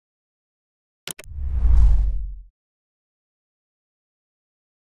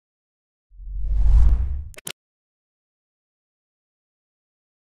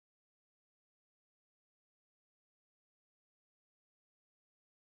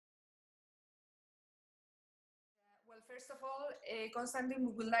First of all, Konstantin,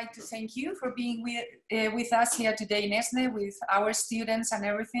 we would like to thank you for being with us here today in ESNE with our students and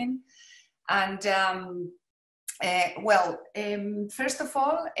everything. And first of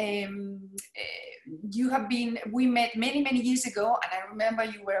all, we met many years ago, and I remember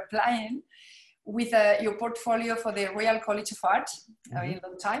you were applying with your portfolio for the Royal College of Art, a very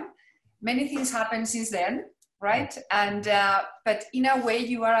long time. Many things happened since then, right? And but in a way,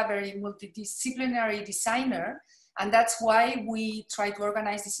 you are a very multidisciplinary designer. And that's why we try to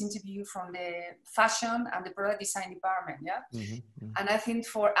organize this interview from the fashion and the product design department, yeah? And I think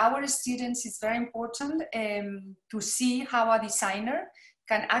for our students, it's very important to see how a designer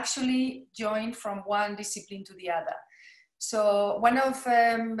can actually join from one discipline to the other. So one of,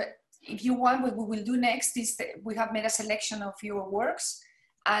 if you want, what we will do next is we have made a selection of your works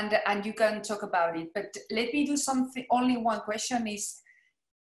and you can talk about it. But let me do something, only one question is,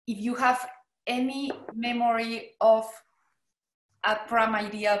 if you have any memory of a prime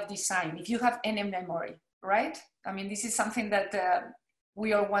idea of design, if you have any memory, right? I mean, this is something that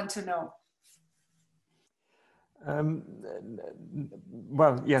we all want to know.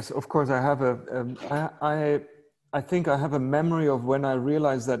 Well, yes, of course I have I think I have a memory of when I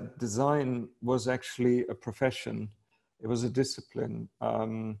realized that design was actually a profession. It was a discipline.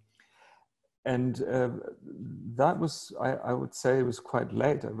 And that was, I would say it was quite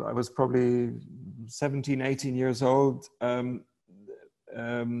late. I was probably 17, 18 years old. And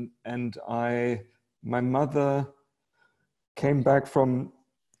my mother came back from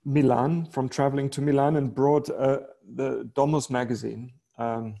Milan, from traveling to Milan, and brought the Domus magazine.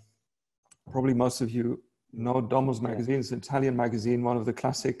 Probably most of you know Domus magazine. It's an Italian magazine, one of the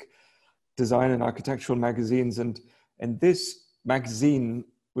classic design and architectural magazines. And this magazine,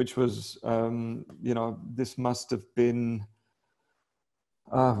 which was, you know, this must have been,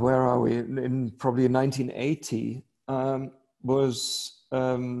 where are we? Probably in 1980, was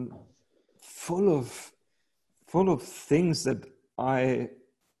full of things that I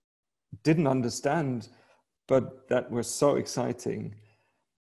didn't understand, but that were so exciting.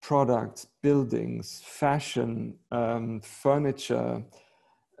 Products, buildings, fashion, furniture,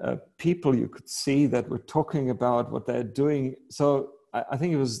 people you could see that were talking about what they're doing. So I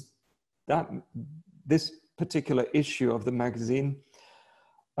think it was this particular issue of the magazine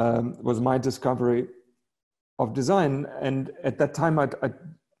was my discovery of design. And at that time, I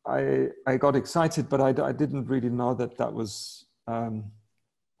got excited, but I didn't really know that that was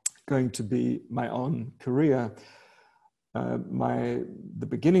going to be my own career. The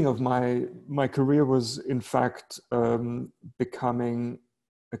beginning of my career was, in fact, becoming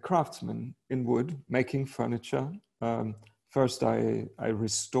a craftsman in wood, making furniture. First, I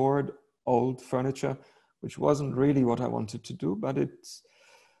restored old furniture, which wasn't really what I wanted to do, but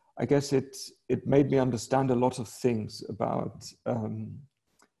I guess it made me understand a lot of things about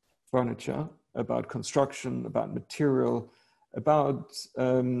furniture, about construction, about material, about,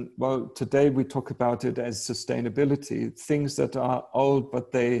 well, today we talk about it as sustainability, things that are old,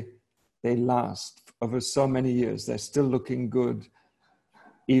 but they last over so many years. They're still looking good,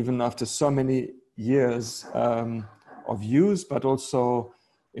 even after so many years of use, but also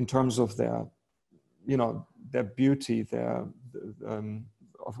in terms of their, you know, their beauty,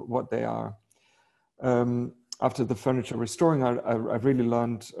 of what they are. After the furniture restoring, I really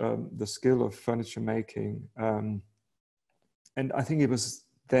learned the skill of furniture making. And I think it was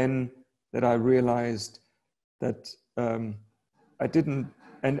then that I realized that I didn't,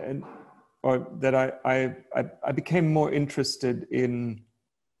 or that I became more interested in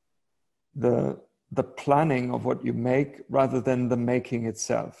the planning of what you make rather than the making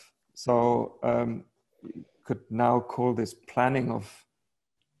itself. So you could now call this planning of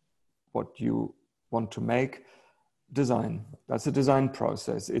what you want to make design. That's a design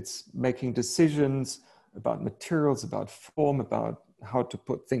process. It's making decisions about materials, about form, about how to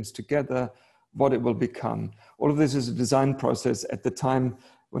put things together, what it will become. All of this is a design process. At the time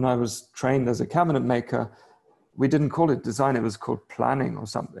when I was trained as a cabinet maker, we didn't call it design, it was called planning or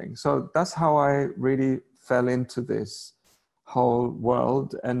something. So that's how I really fell into this whole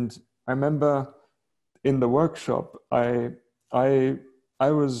world. And I remember in the workshop, I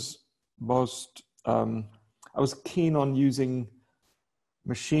was keen on using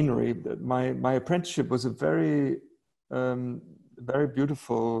machinery. My apprenticeship was a very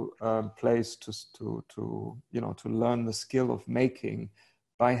beautiful place to learn the skill of making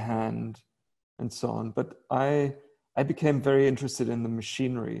by hand and so on. But I became very interested in the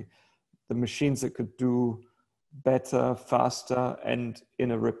machinery, the machines that could do better, faster, and in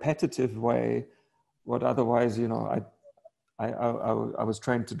a repetitive way what otherwise, you know, I was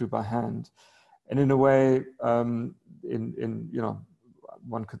trained to do by hand. And in a way,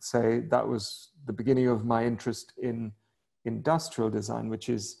 one could say that was the beginning of my interest in industrial design, which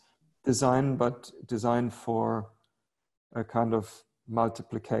is design, but design for a kind of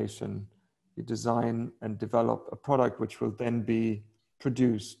multiplication. You design and develop a product which will then be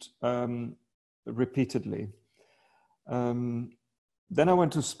produced repeatedly. Then I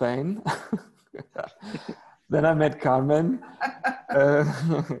went to Spain. Then I met Carmen.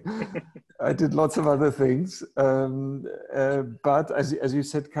 I did lots of other things, but as you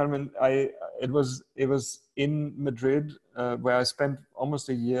said, Carmen, it was in Madrid where I spent almost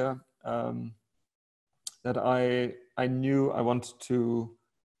a year that I knew I wanted to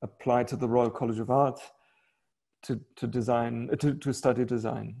apply to the Royal College of Art to study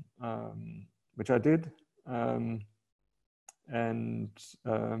design, which I did,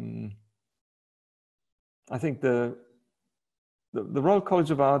 I think the Royal College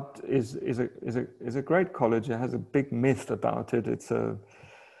of Art is a great college. It has a big myth about it. It's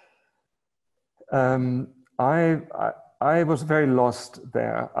I was very lost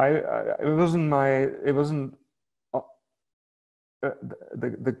there. It wasn't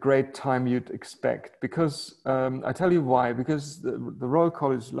the great time you'd expect, because I tell you why. Because the Royal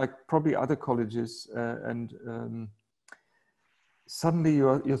College, like probably other colleges, suddenly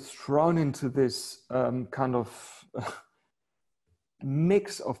you're thrown into this kind of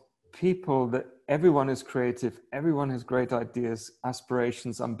mix of people that everyone is creative, everyone has great ideas,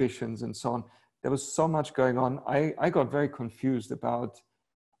 aspirations, ambitions, and so on. There was so much going on. I got very confused about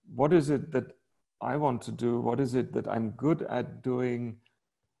what is it that I want to do? What is it that I'm good at doing?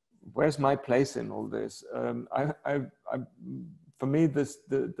 Where's my place in all this? For me,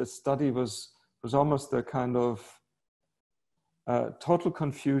 the study was almost a kind of total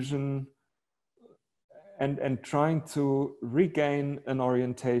confusion and trying to regain an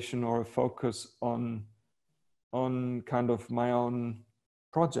orientation or a focus on kind of my own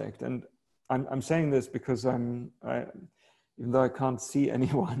project. And I'm saying this because even though I can't see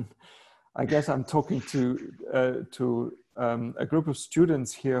anyone, I guess I'm talking to a group of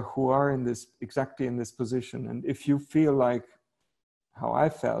students here who are exactly in this position. And if you feel like how I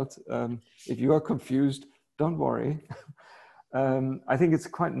felt, if you are confused, don't worry. I think it's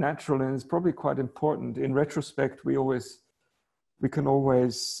quite natural, and it's probably quite important. In retrospect, we can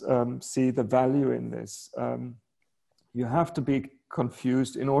always see the value in this. You have to be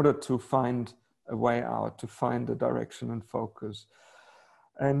confused in order to find a way out, to find a direction and focus.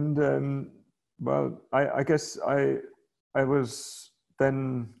 And well, I guess I was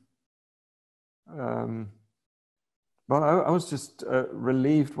then, well, I was just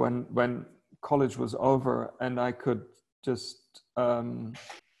relieved when college was over and I could just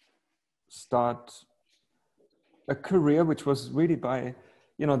start a career which was really by,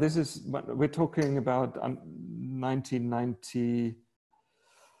 this is, we're talking about 1990.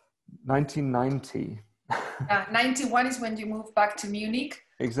 91 is when you moved back to Munich.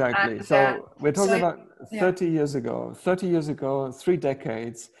 Exactly. And, so we're talking about 30 years ago. 30 years ago, 3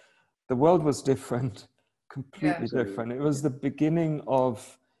 decades, the world was different, completely different. It was the beginning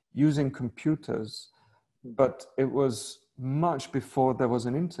of using computers, but it was much before there was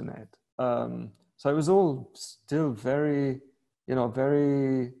an internet. So it was all still very,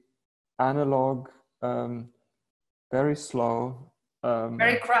 very analog, very slow.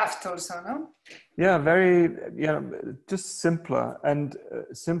 Very craft also, no? Yeah, very, just simpler and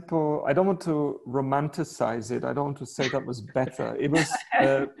simple. I don't want to romanticize it. I don't want to say that was better. It was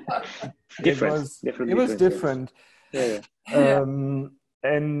different. Yeah.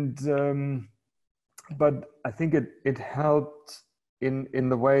 But I think it helped in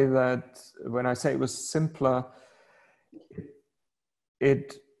the way that when I say it was simpler,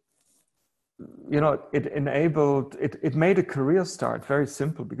 it enabled, it made a career start very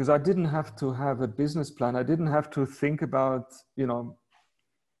simple, because I didn't have to have a business plan. I didn't have to think about, the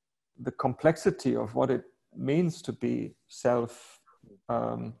complexity of what it means to be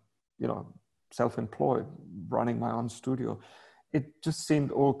self-employed, running my own studio. It just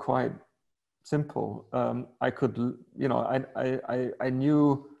seemed all quite simple. I could, I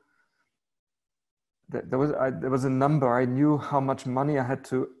knew that there was a number. I knew how much money I had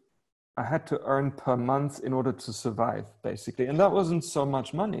to earn per month in order to survive, basically. And that wasn't so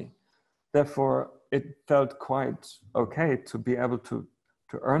much money. Therefore, it felt quite okay to be able to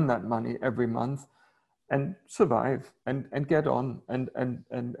earn that money every month and survive and get on and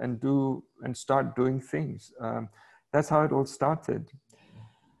do and start doing things. That's how it all started.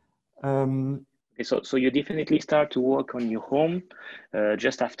 Okay, so you definitely start to work on your home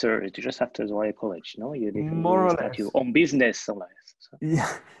just after the Royal College, no? You More definitely or start less. your own business, so like. So,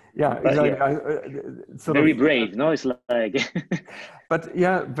 Yeah, yeah, but exactly. yeah, Sort very of, brave, no? It's like. but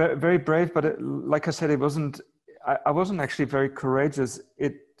yeah, very, very brave. But like I said, it wasn't. I wasn't actually very courageous.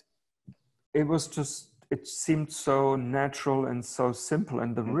 It was just. It seemed so natural and so simple,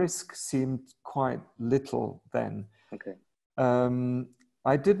 and the risk seemed quite little then. Okay.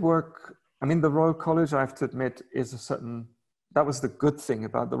 I did work. I mean, the Royal College, I have to admit, is a certain. That was the good thing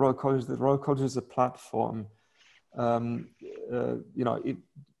about the Royal College. The Royal College is a platform. You know,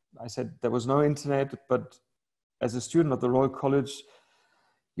 I said there was no internet, but as a student of the Royal College,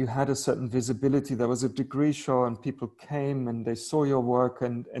 you had a certain visibility. There was a degree show, and people came and they saw your work,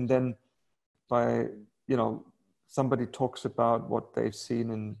 and then by, you know, somebody talks about what they've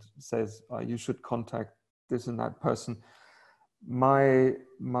seen and says, oh, you should contact this and that person. My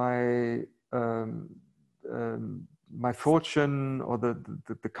fortune, or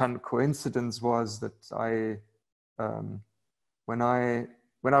the kind of coincidence, was that when I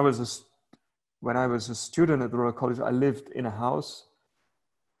was a student at the Royal College, I lived in a house,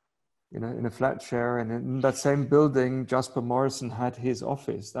 in a flat share, and in that same building, Jasper Morrison had his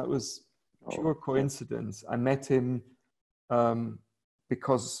office. That was pure coincidence. I met him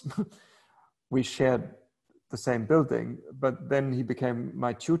because we shared the same building, but then he became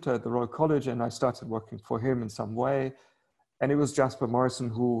my tutor at the Royal College, and I started working for him in some way. And it was Jasper Morrison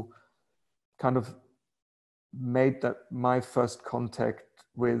who kind of made that my first contact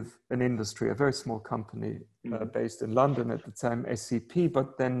with an industry, a very small company based in London at the time, SCP,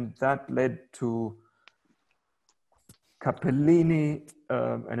 but then that led to Capellini,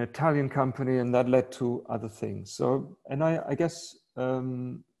 an Italian company, and that led to other things. So, and I guess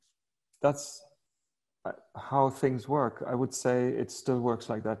that's how things work. I would say it still works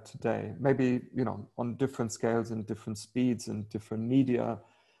like that today. Maybe, you know, on different scales and different speeds and different media.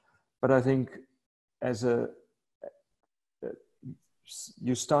 But I think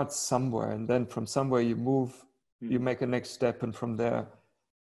you start somewhere, and then from somewhere you move, you make a next step, and from there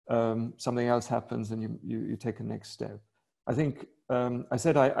something else happens, and you take a next step. I think I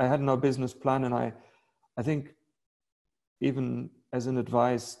said I had no business plan, and I think even as an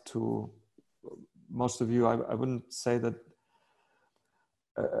advice to most of you, I wouldn't say that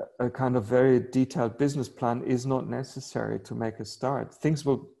a kind of very detailed business plan is not necessary to make a start. Things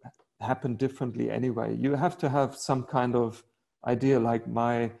will happen differently anyway. You have to have some kind of idea, like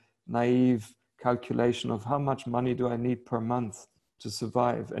my naive calculation of how much money do I need per month to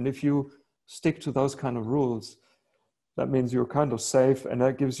survive. And if you stick to those kind of rules, that means you're kind of safe, and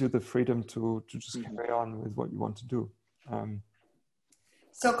that gives you the freedom to just carry on with what you want to do.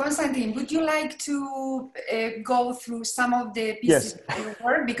 So, Konstantin, would you like to go through some of the pieces of your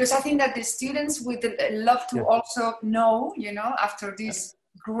work? Because I think that the students would love to also know, you know, after this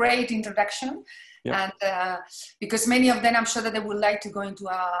great introduction. And because many of them, I'm sure that they would like to go into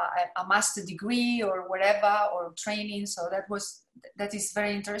a master degree or whatever, or training. So that is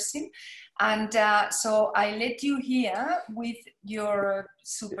very interesting. And so I let you here with your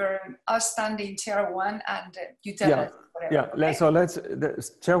super outstanding chair one, and you tell us whatever. Okay? So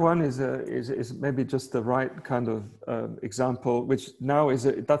chair one is maybe just the right kind of example, which now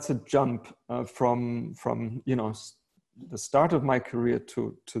that's a jump from you know, the start of my career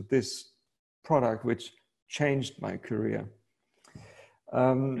to this product, which changed my career.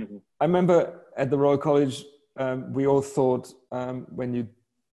 I remember at the Royal College, we all thought when you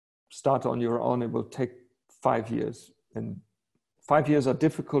start on your own, it will take 5 years, and 5 years are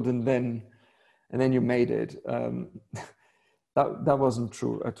difficult, and then you made it. That wasn't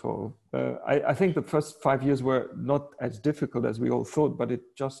true at all. I think the first 5 years were not as difficult as we all thought, but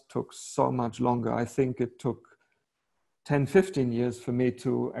it just took so much longer. I think it took 10, 15 years for me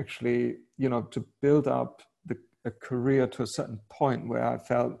to actually, you know, to build up a career to a certain point where I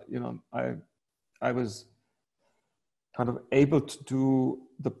felt, you know, I was kind of able to do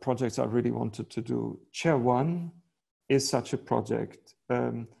the projects I really wanted to do. Chair one is such a project.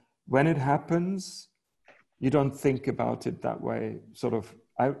 When it happens, you don't think about it that way. Sort of,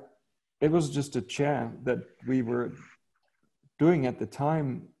 it was just a chair that we were doing at the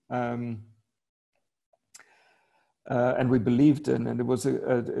time. And we believed in, and it was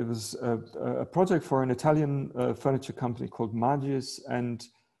a project for an Italian furniture company called Magis, and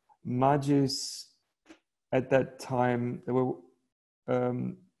Magis at that time, they were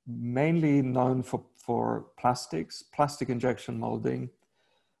mainly known for plastic injection molding.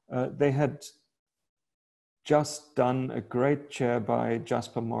 They had just done a great chair by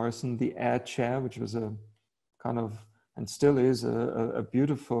Jasper Morrison, the Air chair, which was a kind of, and still is, a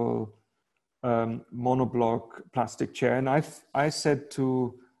beautiful monoblock plastic chair. And I said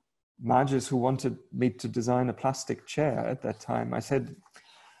to Magis, who wanted me to design a plastic chair at that time, I said,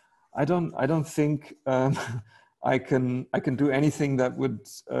 I don't think I can do anything that would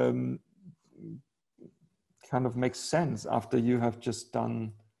kind of make sense after you have just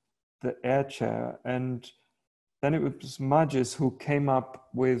done the air chair. And then it was Magis who came up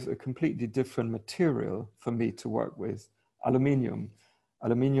with a completely different material for me to work with, aluminium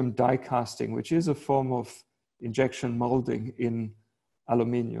die casting, which is a form of injection molding in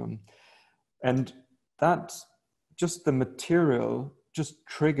aluminium. And that, just the material just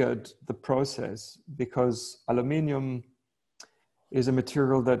triggered the process, because aluminium is a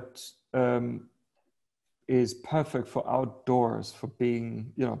material that is perfect for outdoors, for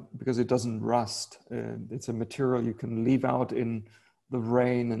being, because it doesn't rust. It's a material you can leave out in the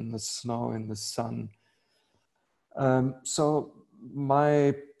rain and the snow and the sun. So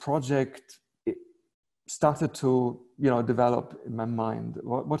my project started to, develop in my mind.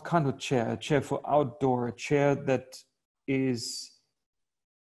 What kind of chair? A chair for outdoor, a chair that is,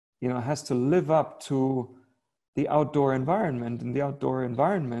 has to live up to the outdoor environment. And the outdoor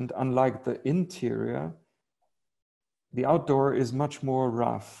environment, unlike the interior, the outdoor is much more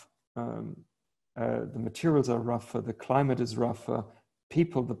rough. The materials are rougher, the climate is rougher,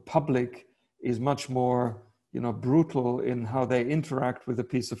 the public is much more, brutal in how they interact with a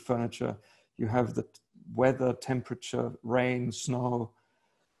piece of furniture. You have the weather, temperature, rain, snow,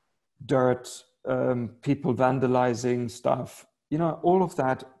 dirt, people vandalizing stuff, all of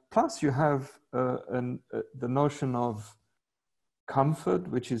that. Plus you have the notion of comfort,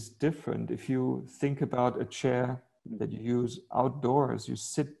 which is different. If you think about a chair that you use outdoors, you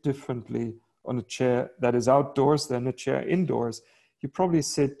sit differently on a chair that is outdoors than a chair indoors. You probably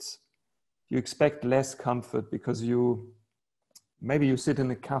you expect less comfort, because maybe you sit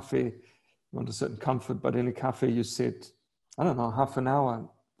in a cafe, you want a certain comfort, but in a cafe you sit, I don't know, half an hour,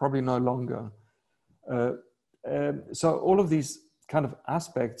 probably no longer. So all of these kind of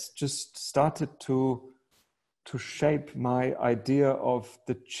aspects just started to shape my idea of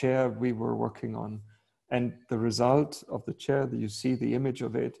the chair we were working on. And the result of the chair, that you see the image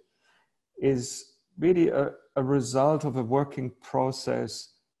of it, is really a result of a working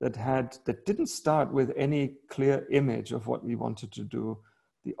process that didn't start with any clear image of what we wanted to do.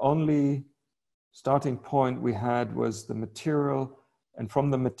 The only starting point we had was the material, and from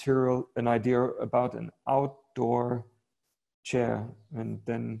the material, an idea about an outdoor chair, and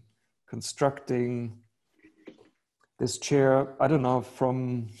then constructing this chair, I don't know,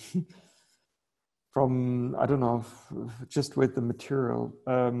 from I don't know, just with the material.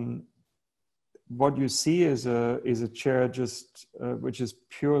 What you see is a chair just which is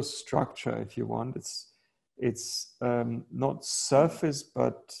pure structure, if you want. It's not surface,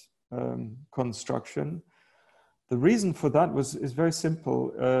 but construction. The reason for that is very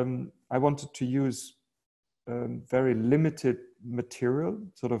simple. I wanted to use very limited material,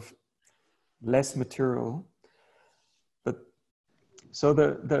 sort of less material. But so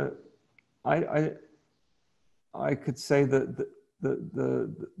I could say that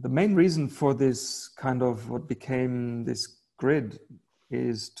the main reason for this kind of what became this grid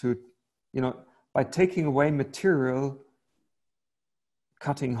is to, by taking away material,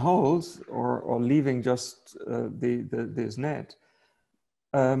 cutting holes or leaving just this net,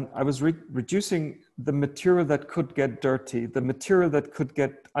 I was reducing the material that could get dirty, the material that could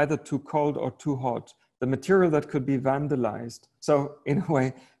get either too cold or too hot, the material that could be vandalized. So in a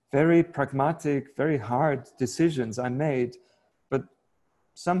way, very pragmatic, very hard decisions I made, but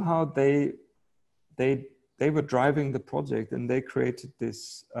somehow they were driving the project, and they created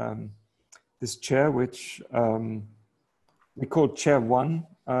this this chair, which we called Chair One,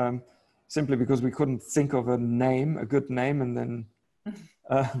 simply because we couldn't think of a good name, and then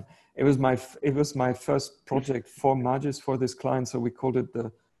it was my first project for Magis, for this client, so we called it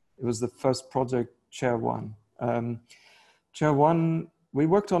it was the first project, Chair One. Chair One, we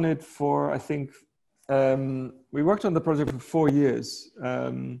worked on it for, I think, we worked on the project for 4 years.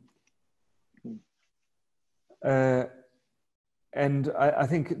 And I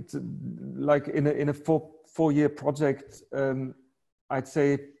think like in a four-year project, I'd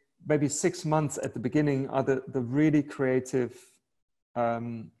say maybe 6 months at the beginning are the really creative,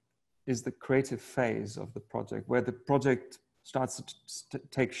 is the creative phase of the project, where the project starts to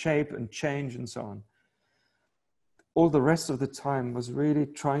take shape and change and so on. All the rest of the time was really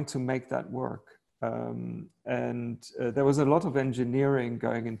trying to make that work. There was a lot of engineering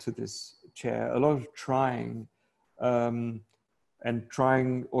going into this chair, a lot of trying, and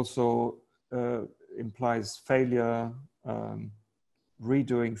trying also implies failure,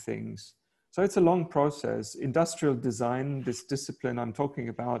 redoing things. So it's a long process. Industrial design, this discipline I'm talking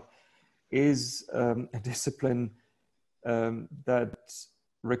about, is a discipline that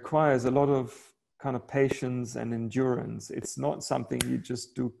requires a lot of kind of patience and endurance. It's not something you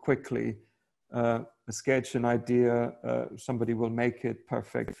just do quickly. A sketch, an idea, somebody will make it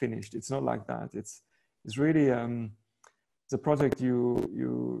perfect, finished. It's not like that. It's really it's a project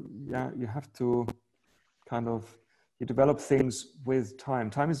you have to kind of, you develop things with time.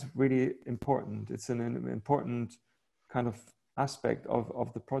 Time is really important. It's an important kind of aspect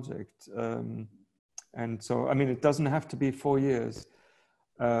of the project. And so, I mean, it doesn't have to be 4 years,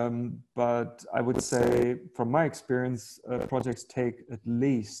 but I would say from my experience, projects take at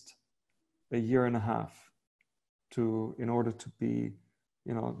least a year and a half in order to be,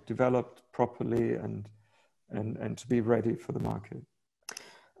 you know, developed properly and to be ready for the market.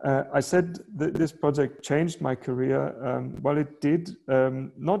 I said that this project changed my career. Well, it did,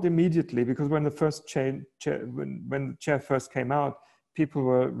 not immediately, because when the first when the chair first came out, people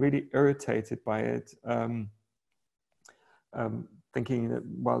were really irritated by it, thinking that,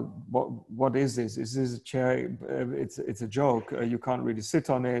 well, what is this? Is this a chair? It's a joke. You can't really sit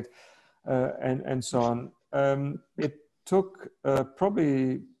on it, and so on. It took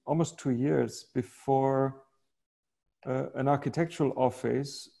probably almost 2 years before an architectural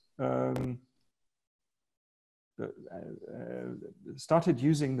office started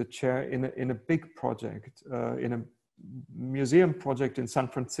using the chair in a big project, in a museum project in San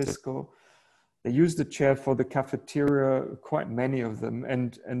Francisco. They used the chair for the cafeteria, quite many of them,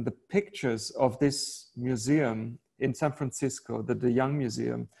 and the pictures of this museum in San Francisco, the Young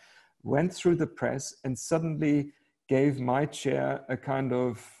Museum, went through the press and suddenly gave my chair a kind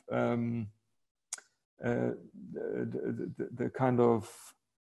of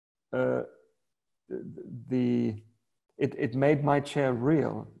it made my chair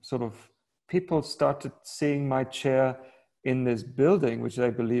real. Sort of people started seeing my chair in this building, which they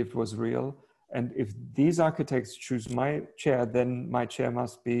believed was real. And if these architects choose my chair, then my chair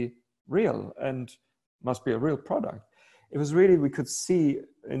must be real and must be a real product. It was really, we could see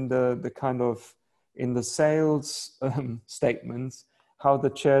in the kind of, in the sales statements, how the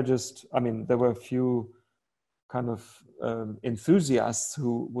chair just, I mean, there were a few kind of enthusiasts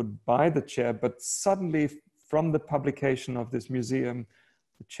who would buy the chair, but suddenly from the publication of this museum,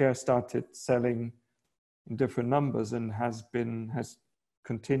 the chair started selling in different numbers and has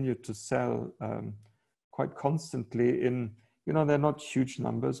continued to sell quite constantly in, you know, they're not huge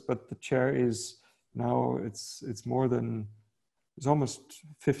numbers, but the chair is now, it's more than, it's almost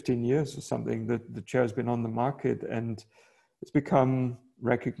 15 years or something that the chair has been on the market, and it's become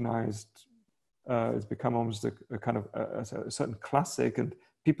recognized. It's become almost a kind of a certain classic, and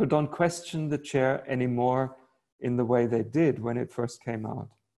people don't question the chair anymore in the way they did when it first came out.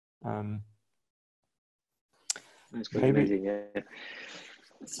 That's quite amazing, yeah.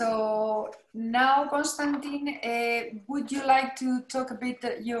 So now, Konstantin, would you like to talk a bit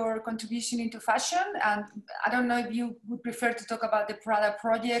your contribution into fashion? And I don't know if you would prefer to talk about the Prada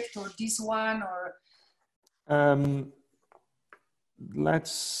project or this one, or...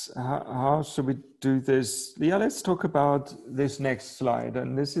 How should we do this? Yeah, let's talk about this next slide.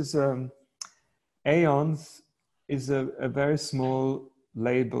 And this is, Aeons is a very small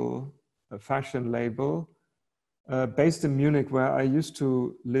label, a fashion label, based in Munich, where I used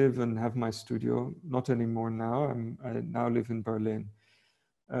to live and have my studio. Not anymore now. I now live in Berlin.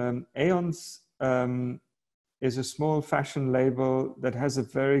 Aeons is a small fashion label that has a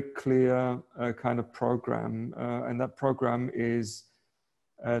very clear kind of program, and that program is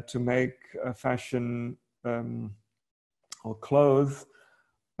to make fashion or clothes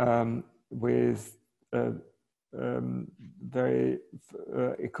with very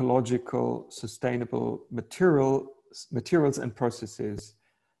ecological, sustainable materials and processes.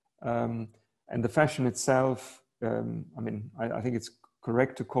 And the fashion itself, I mean, I think it's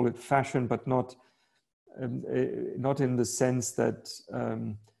correct to call it fashion, but not in the sense that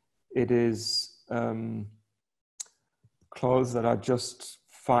it is clothes that are just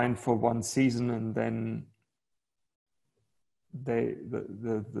fine for one season and then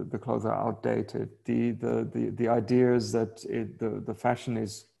the clothes are outdated. The idea is that the fashion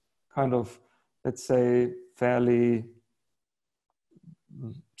is kind of, let's say, fairly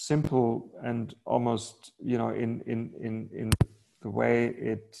simple and almost, you know, in the way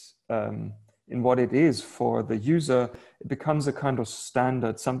it in what it is for the user. It becomes a kind of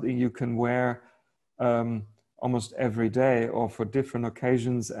standard, something you can wear almost every day or for different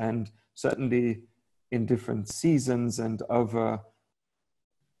occasions, and certainly in different seasons and over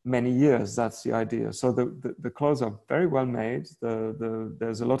many years. That's the idea. So the clothes are very well made.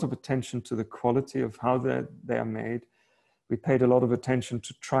 There's a lot of attention to the quality of how they are made. We paid a lot of attention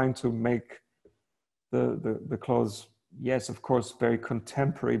to trying to make the clothes, yes, of course, very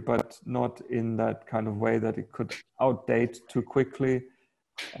contemporary, but not in that kind of way that it could outdate too quickly.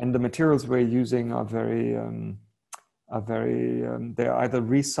 And the materials we're using are they're either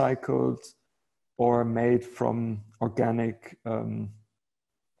recycled or made from organic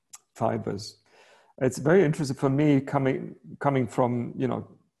fibers. It's very interesting for me coming from, you know,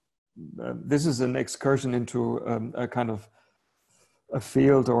 this is an excursion into a kind of a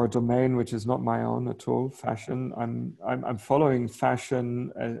field or a domain which is not my own at all. Fashion. I'm following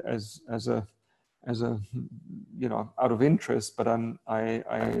fashion as a you know, out of interest, but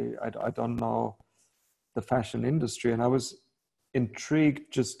I don't know the fashion industry, and I was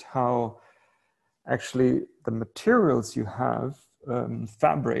intrigued just how actually the materials you have,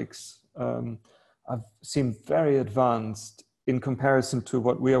 fabrics, I've seen very advanced in comparison to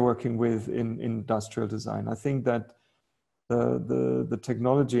what we are working with in industrial design. I think that the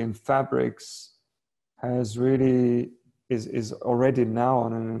technology in fabrics has really is already now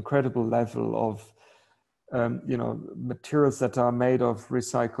on an incredible level of you know, materials that are made of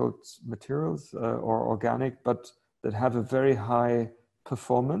recycled materials or organic, but that have a very high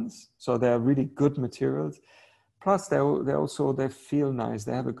performance. So they're really good materials. Plus they feel nice.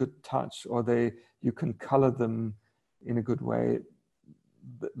 They have a good touch, or you can color them in a good way.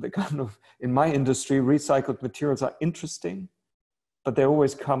 The kind of, in my industry, recycled materials are interesting, but they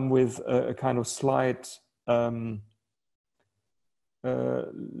always come with a kind of slight,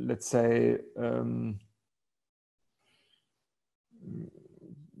 let's say,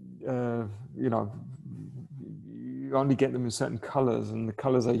 you know, you only get them in certain colors, and the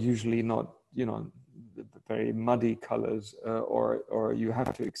colors are usually not, you know, very muddy colors, or you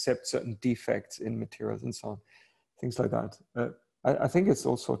have to accept certain defects in materials and so on, things like that. I think it's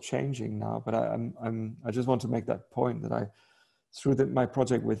also changing now, but I just want to make that point that through my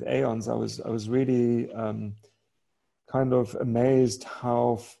project with Aeons, I was really kind of amazed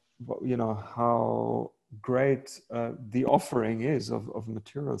how, you know, how great the offering is of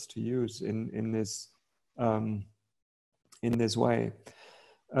materials to use in this way.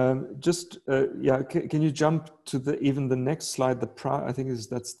 Just yeah, can you jump to even the next slide? I think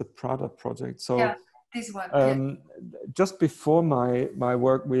that's the Prada project. So yeah, this one. Just before my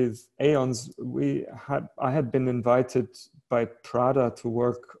work with Aeons, I had been invited by Prada to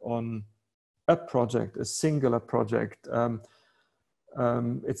work on a project, a singular project. It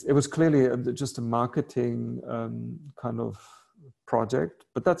was clearly just a marketing kind of project,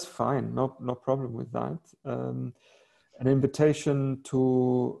 but that's fine. No problem with that. An invitation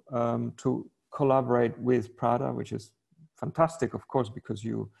to collaborate with Prada, which is fantastic, of course, because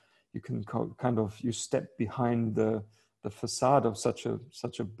you can you step behind the facade of such a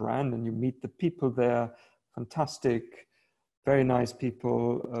brand, and you meet the people there. Fantastic, very nice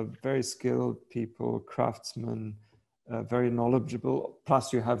people, very skilled people, craftsmen, very knowledgeable.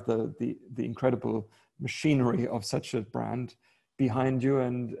 Plus, you have the incredible machinery of such a brand behind you,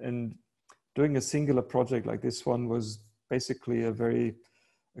 and doing a singular project like this one was basically a very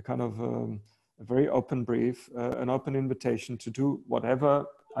open brief, an open invitation to do whatever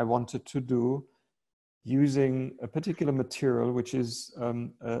I wanted to do using a particular material, which is a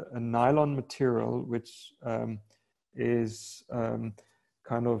nylon material, which is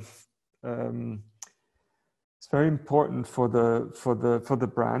it's very important for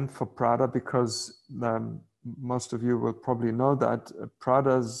the brand, for Prada, because most of you will probably know that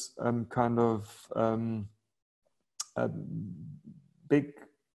Prada's a big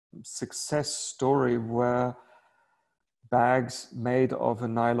success story were bags made of a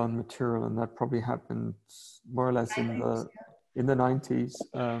nylon material, and that probably happened more or less in the 90s.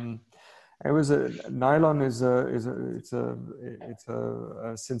 It was nylon is a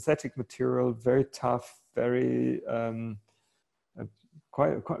synthetic material, very tough, very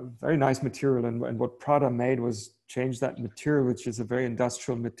quite very nice material, and what Prada made was change that material, which is a very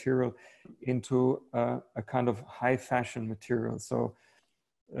industrial material, into a kind of high fashion material. So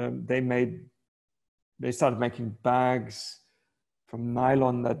they started making bags from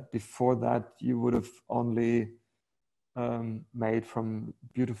nylon that before that you would have only made from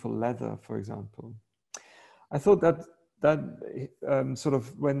beautiful leather, for example. I thought that sort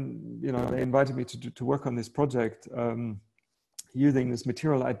of, when they invited me to work on this project using this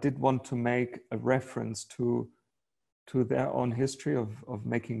material, I did want to make a reference to their own history of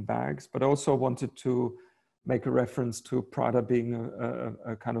making bags, but I also wanted to make a reference to Prada being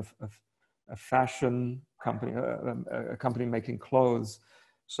a kind of a fashion company, a company making clothes.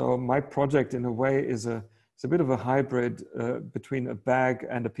 So my project in a way is it's a bit of a hybrid between a bag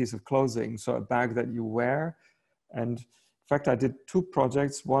and a piece of clothing. So a bag that you wear. And in fact, I did two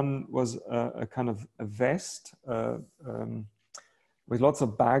projects. One was a kind of a vest with lots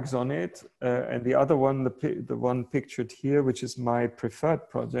of bags on it. And the other one, the one pictured here, which is my preferred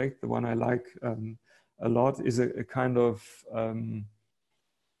project, the one I like a lot, is a kind of,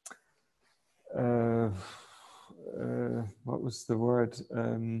 what was the word?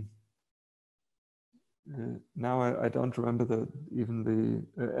 Now I don't remember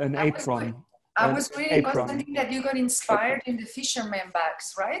an apron. I was reading, Konstantin, that you got inspired in the fisherman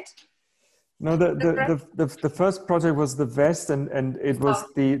bags, right? No, the first project was the vest, and it was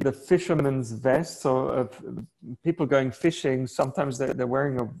the fisherman's vest. So people going fishing, sometimes they're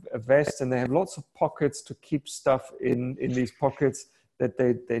wearing a vest, and they have lots of pockets to keep stuff in these pockets that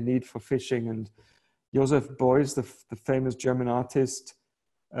they need for fishing. And Joseph Beuys, the famous German artist,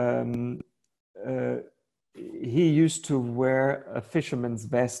 he used to wear a fisherman's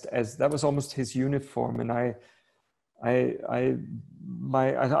vest, as that was almost his uniform. And I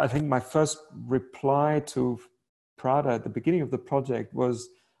think my first reply to Prada at the beginning of the project was,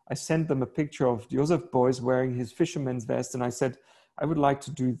 I sent them a picture of Joseph Beuys wearing his fisherman's vest, and I said, I would like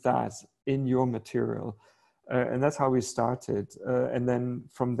to do that in your material. And that's how we started. And then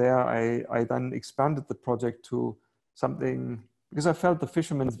from there, I then expanded the project to something, because I felt the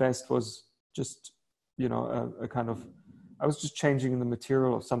fisherman's vest was just, you know, a kind of, I was just changing the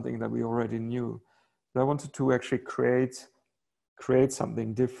material of something that we already knew. But I wanted to actually create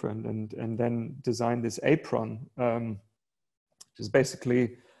something different, and then design this apron, which is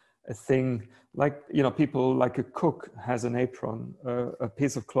basically a thing like, you know, people, like a cook has an apron, a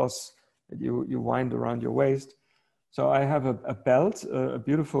piece of cloth that you wind around your waist. So I have a belt, a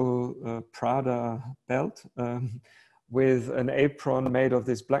beautiful Prada belt, with an apron made of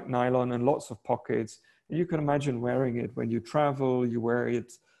this black nylon and lots of pockets. And you can imagine wearing it when you travel, you wear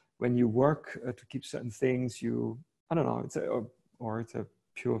it when you work to keep certain things. I don't know, it's a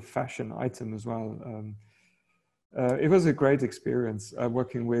pure fashion item as well. It was a great experience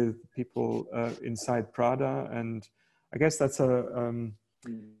working with people inside Prada, and I guess that's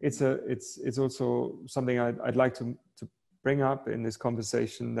it's also something I'd like to bring up in this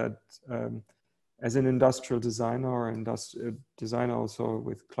conversation, that as an industrial designer or industrial designer also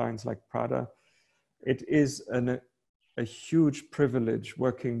with clients like Prada, it is a huge privilege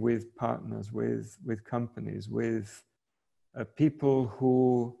working with partners, with companies, with people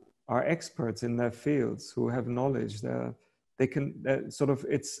who are experts in their fields, who have knowledge. They can sort of,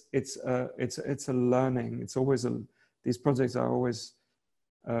 it's a learning. It's always these projects are always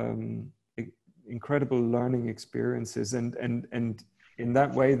incredible learning experiences, and in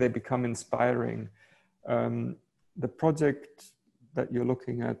that way they become inspiring. The project that you're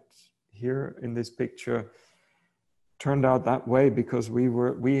looking at here in this picture turned out that way because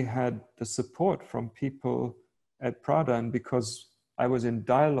we had the support from people at Prada, and because I was in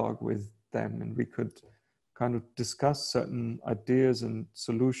dialogue with them, and we could kind of discuss certain ideas and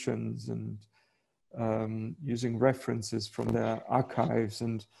solutions, and using references from their archives,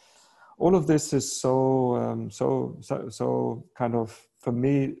 and all of this is so kind of, for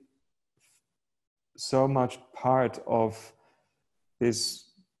me, so much part of this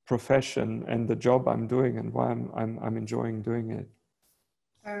profession and the job I'm doing, and why I'm enjoying doing it.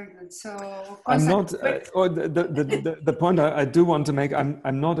 Very good. So I'm not. The point I do want to make.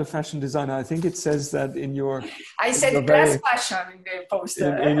 I'm not a fashion designer. I think it says that in your. I said class fashion in the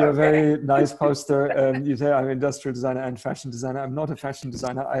poster. In your very nice poster, you say I'm an industrial designer and fashion designer. I'm not a fashion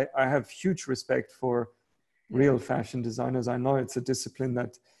designer. I have huge respect for real fashion designers. I know it's a discipline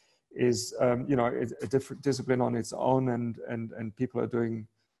that is, you know, it's a different discipline on its own, and people are doing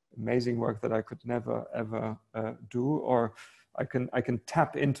amazing work that I could never ever do, or I can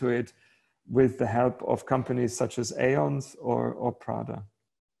tap into it with the help of companies such as Aeons or Prada.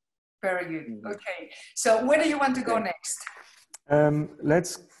 Very good. Okay. So where do you want to go next?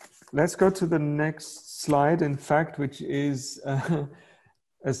 Let's go to the next slide, in fact, which is a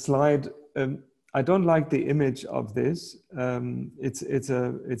slide. I don't like the image of this. This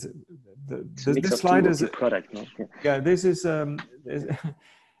slide is a product. No? Yeah, this is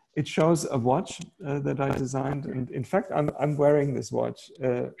it shows a watch that I designed, and in fact, I'm wearing this watch.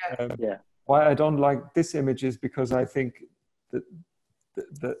 Why I don't like this image is because I think that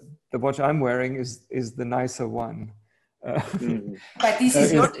the watch I'm wearing is the nicer one. But this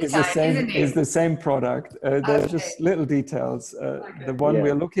is your design, isn't it? It's the same product. There's just little details. The one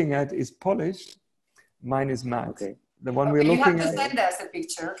we're looking at is polished. Mine is matte. The one we're looking at. You have to send us a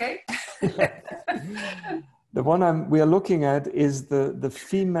picture, okay? The one we are looking at is the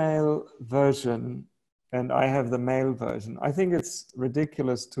female version, and I have the male version. I think it's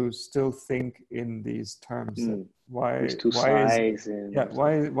ridiculous to still think in these terms. Why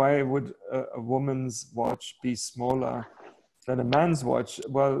would a woman's watch be smaller than a man's watch?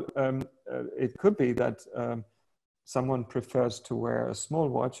 Well, it could be that someone prefers to wear a small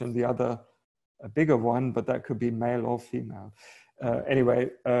watch and the other a bigger one, but that could be male or female.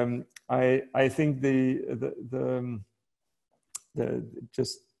 Anyway, I think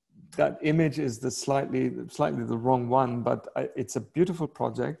just that image is the slightly the wrong one, but it's a beautiful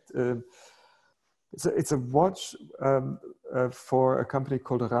project. It's a watch for a company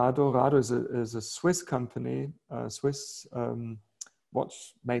called Rado. Rado is a Swiss company, Swiss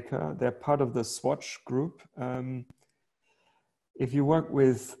watchmaker. They're part of the Swatch group. If you work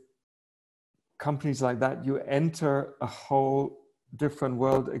with companies like that, you enter a whole different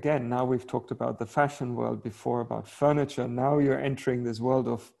world again. Now we've talked about the fashion world before, about furniture. Now you're entering this world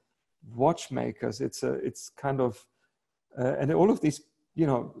of watchmakers. It's kind of, and all of these,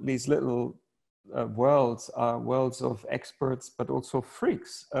 these little worlds are worlds of experts, but also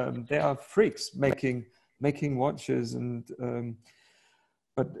freaks. They are freaks making watches, and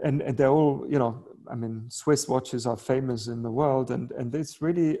they're all, I mean, Swiss watches are famous in the world, and it's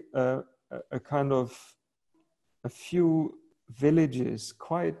really a kind of a few villages,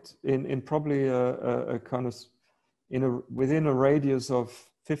 quite in probably a kind of within a radius of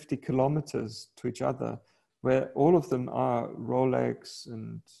 50 kilometers to each other, where all of them are Rolex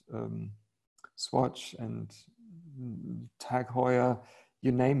and Swatch and Tag Heuer,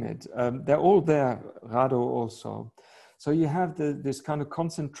 you name it. They're all there, Rado also. So you have this kind of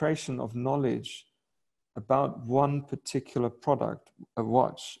concentration of knowledge about one particular product, a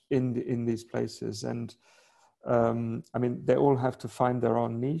watch, in these places. And I mean, they all have to find their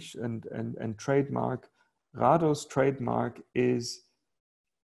own niche and trademark. Rado's trademark is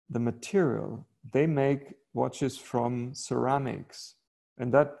the material. They make watches from ceramics.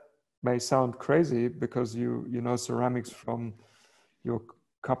 And that may sound crazy because you know ceramics from your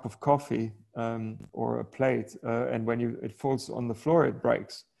cup of coffee or a plate, and when it falls on the floor, it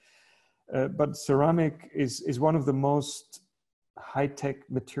breaks. But ceramic is one of the most high-tech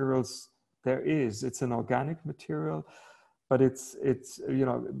materials there is. It's an organic material, but it's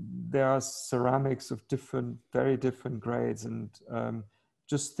there are ceramics of very different grades. And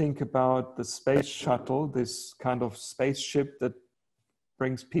just think about the space shuttle, this kind of spaceship that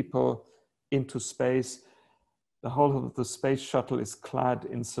brings people into space. The whole of the space shuttle is clad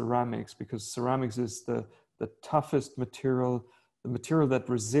in ceramics, because ceramics is the toughest material, the material that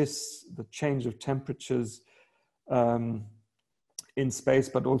resists the change of temperatures in space,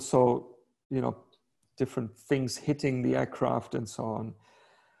 but also, different things hitting the aircraft and so on.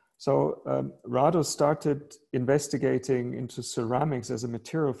 So Rado started investigating into ceramics as a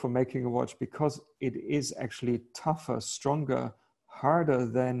material for making a watch because it is actually tougher, stronger, harder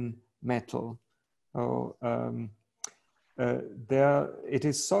than metal. So it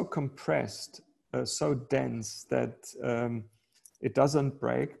is so compressed, so dense that it doesn't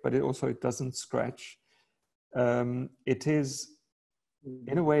break, but it doesn't scratch. It is,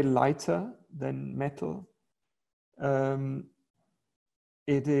 in a way, lighter than metal.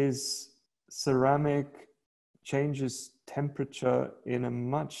 It is ceramic, changes temperature in a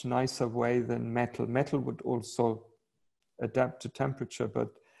much nicer way than metal. Metal would also adapt to temperature, but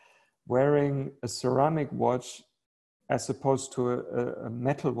wearing a ceramic watch as opposed to a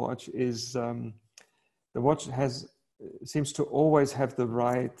metal watch is, the watch seems to always have the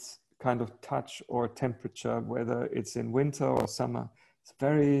right kind of touch or temperature, whether it's in winter or summer.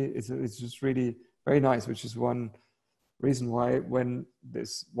 It's just really very nice, which is one reason why when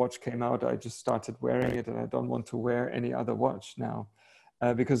this watch came out, I just started wearing it, and I don't want to wear any other watch now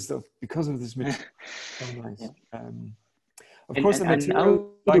because of this material. So nice. Yeah. Of course, the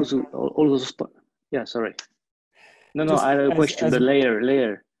material, yeah, sorry. No, I have a question. The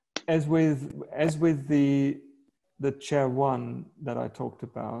layer. As with the chair one that I talked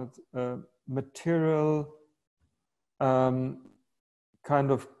about, material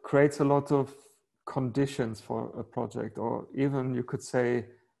kind of creates a lot of conditions for a project, or even you could say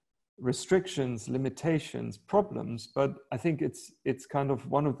restrictions, limitations, problems. But I think it's kind of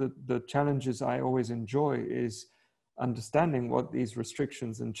one of the challenges I always enjoy is understanding what these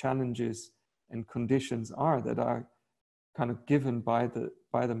restrictions and challenges and conditions are that are kind of given by the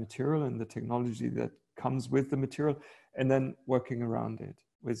material and the technology that comes with the material, and then working around it.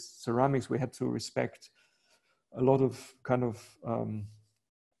 With ceramics, we had to respect a lot of kind of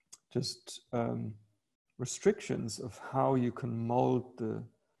restrictions of how you can mold the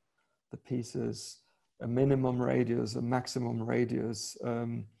pieces, a minimum radius, a maximum radius,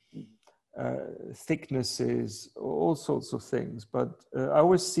 thicknesses, all sorts of things. But I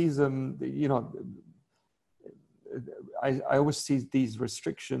always see them, you know, I always see these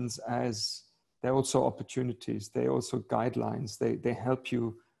restrictions as they're also opportunities. They're also guidelines. They help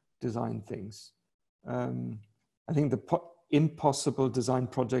you design things. I think the impossible design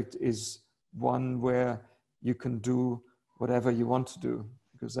project is one where you can do whatever you want to do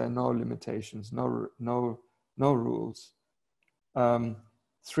because there are no limitations, no rules.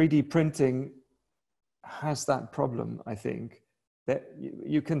 3D printing has that problem, I think, that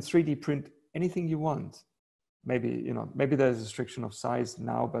you can 3D print anything you want. Maybe, you know, maybe there's a restriction of size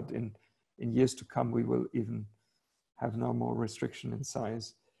now, but in years to come, we will even have no more restriction in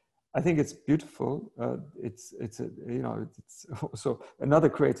size. I think it's beautiful. It's you know, it's also another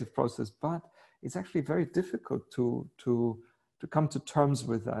creative process, but it's actually very difficult to come to terms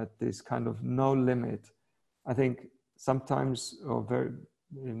with that. This kind of no limit. I think sometimes, or very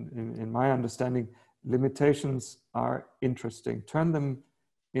in my understanding, limitations are interesting. Turn them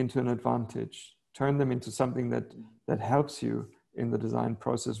into an advantage. Turn them into something that helps you in the design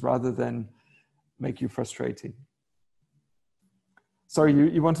process rather than make you frustrating. Sorry,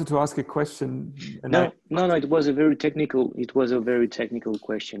 you wanted to ask a question. No, it was a very technical. It was a very technical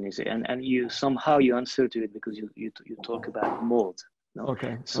question, is it? And you somehow you answered to it because you talk about mold. No?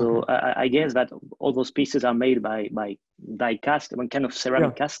 Okay. So okay. I guess that all those pieces are made by die cast, one kind of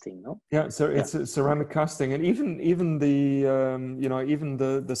ceramic casting, no? Yeah. So it's a ceramic casting, and even the you know, even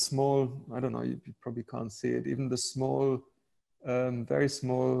the small, I don't know, you probably can't see it. Even the small, very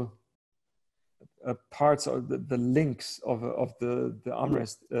small parts of the links of the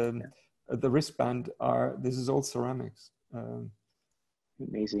armrest, the wristband this is all ceramics.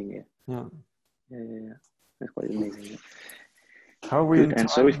 Amazing, yeah. That's quite amazing. Yeah. How are we in time?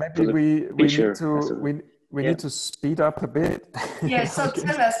 Sorry, maybe we need to speed up a bit. Yes, so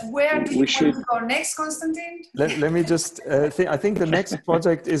tell us, where do you want to go next, Konstantin? Let me just I think the next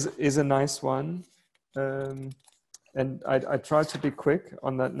project is a nice one, and I try to be quick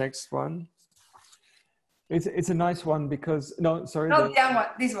on that next one. It's a nice one because this one. Okay.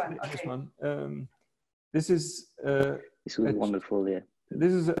 This one. This is wonderful. Yeah.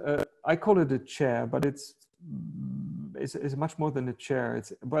 This is I call it a chair, but it's much more than a chair.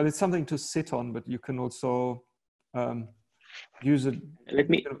 It's something to sit on, but you can also use it. Let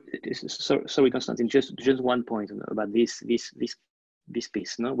me. Sorry, Konstantin. Just 1 point about this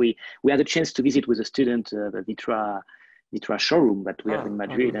piece. No, we had a chance to visit with a student the Vitra showroom that we have in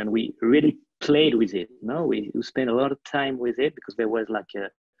Madrid, and we really played with it. No, we spent a lot of time with it because there was like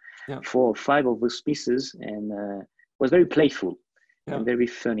 4 or 5 of those pieces, and it was very playful and very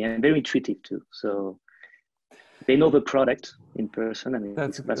funny and very intuitive too. So they know the product in person. I mean,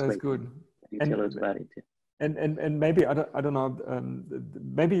 that's good. You tell us about it. Yeah. And maybe I don't know.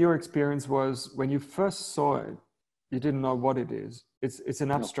 Maybe your experience was when you first saw it, you didn't know what it is. It's an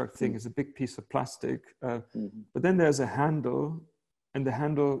abstract thing. It's a big piece of plastic. But then there's a handle, and the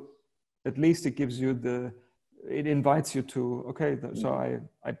handle, at least it gives you it invites you to, okay, so I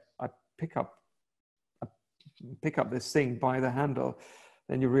pick up this thing by the handle.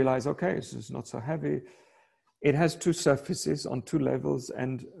 Then you realize, okay, this is not so heavy. It has 2 surfaces on 2 levels.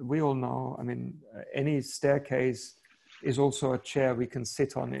 And we all know, I mean, any staircase is also a chair. We can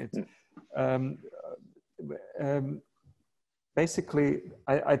sit on it. Basically,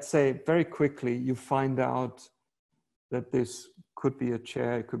 I'd say very quickly, you find out that this could be a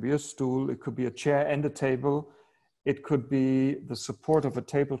chair, it could be a stool, it could be a chair and a table, it could be the support of a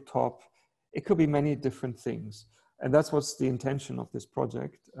tabletop, it could be many different things. And that's what's the intention of this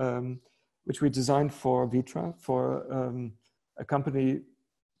project, which we designed for Vitra, for a company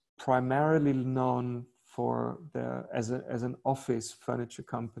primarily known for as an office furniture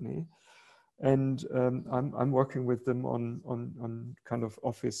company. And I'm working with them on kind of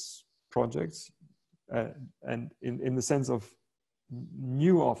office projects, and in the sense of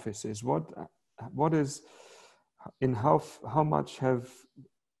new offices. What is in how much have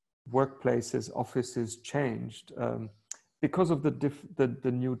workplaces, offices changed because of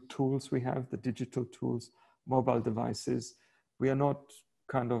the new tools we have, the digital tools, mobile devices. We are not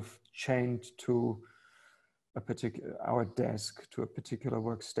kind of chained to our desk, to a particular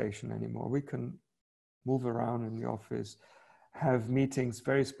workstation anymore. We can move around in the office, have meetings,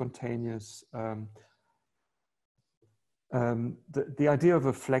 very spontaneous. The idea of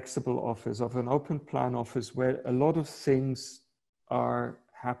a flexible office, of an open plan office where a lot of things are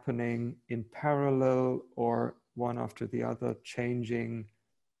happening in parallel or one after the other, changing,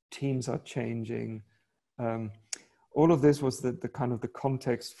 teams are changing. all of this was the kind of the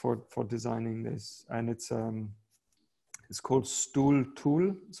context for designing this. And it's called Stool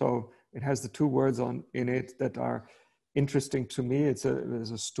Tool. So it has the two words in it that are interesting to me.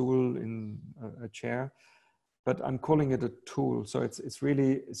 There's a stool in a chair, but I'm calling it a tool. So it's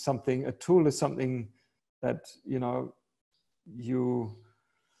really something, a tool is something that, you know, you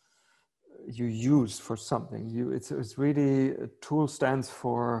use for something. It's really, a tool stands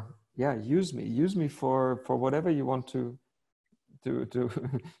for, yeah, use me for whatever you want to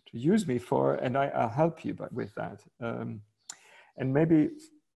use me for, and I'll help you with that. And maybe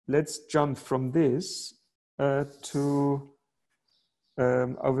let's jump from this to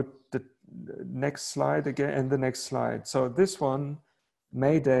over the next slide again, and the next slide. So this one,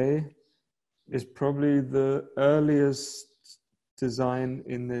 May Day, is probably the earliest design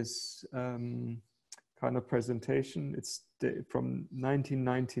in this kind of presentation. It's from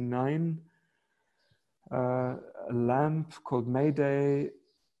 1999, a lamp called May Day.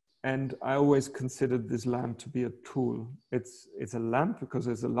 And I always considered this lamp to be a tool. It's a lamp because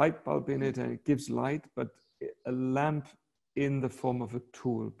there's a light bulb in it and it gives light, but a lamp in the form of a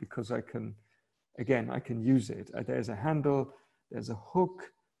tool, because I can use it. There's a handle, there's a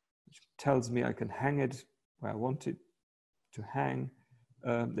hook, which tells me I can hang it where I want it to hang.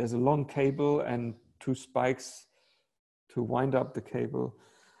 There's a long cable and two spikes to wind up the cable.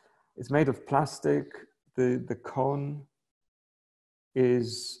 It's made of plastic. The cone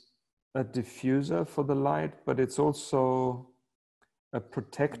is a diffuser for the light, but it's also a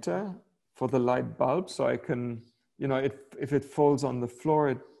protector for the light bulb. So I can, you know, if it falls on the floor,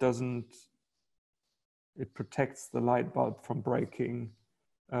 it protects the light bulb from breaking.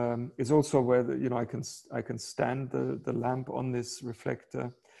 It's also where you know, I can stand the lamp on this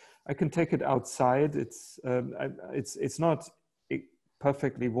reflector. I can take it outside. It's not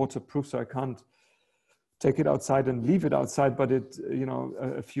perfectly waterproof, so I can't take it outside and leave it outside, but it, you know,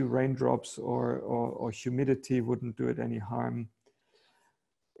 a few raindrops or humidity wouldn't do it any harm.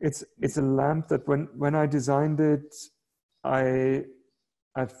 It's a lamp that when I designed it, I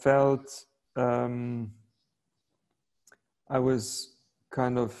felt I was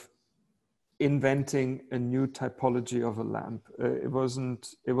kind of inventing a new typology of a lamp. It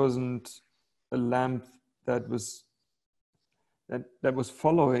wasn't a lamp that was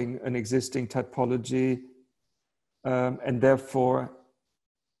following an existing typology, and therefore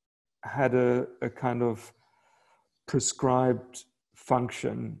had a kind of prescribed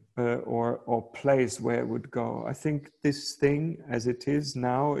function or place where it would go. I think this thing, as it is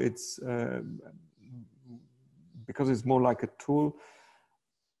now, it's because it's more like a tool,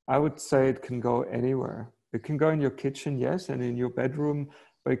 I would say it can go anywhere. It can go in your kitchen, yes, and in your bedroom,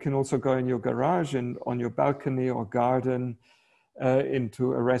 but it can also go in your garage and on your balcony or garden,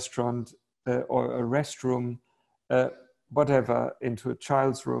 into a restaurant or a restroom, whatever, into a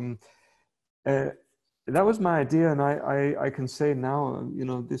child's room. That was my idea, and I can say now, you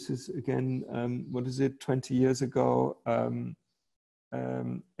know, this is again, what is it, 20 years ago.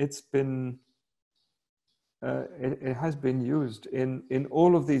 It's been, it has been used in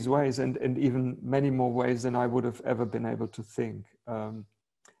all of these ways, and even many more ways than I would have ever been able to think.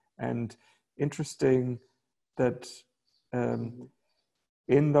 And interesting that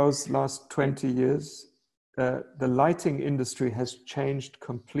in those last 20 years, the lighting industry has changed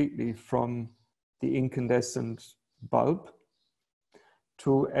completely from the incandescent bulb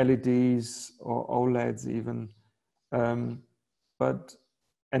to LEDs or OLEDs even. But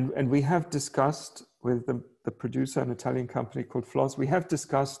we have discussed with the producer, an Italian company called Floss, we have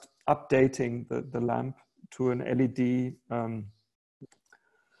discussed updating the lamp to an LED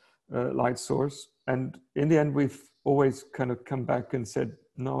light source. And in the end, we've always kind of come back and said,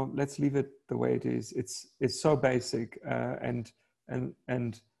 no, let's leave it the way it is. It's so basic and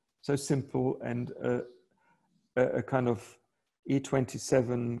so simple, and a kind of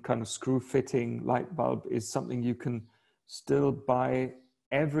E27 kind of screw fitting light bulb is something you can still buy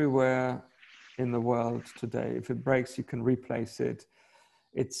everywhere in the world today. If it breaks, you can replace it.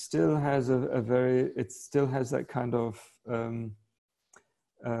 It still has it still has that kind of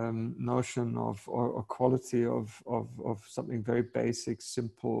notion of or quality of something very basic,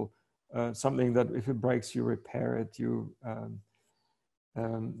 simple, something that if it breaks, you repair it.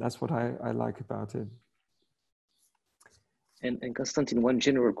 That's what I like about it. And Konstantin, one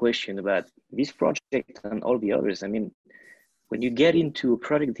general question about this project and all the others. I mean, when you get into a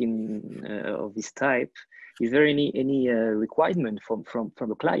product of this type, is there any requirement from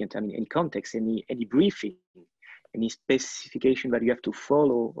a client? I mean, any context, any briefing, any specification that you have to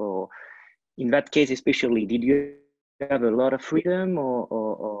follow? Or in that case, especially, did you have a lot of freedom,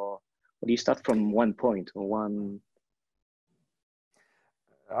 or do you start from one point or one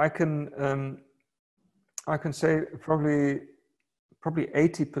I can say probably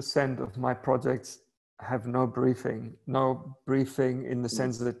 80% of my projects have no briefing in the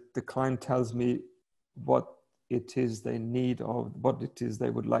sense that the client tells me what it is they need or what it is they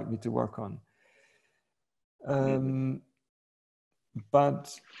would like me to work on.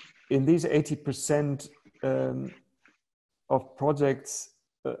 But in these 80% of projects,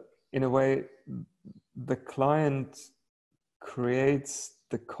 in a way, the client creates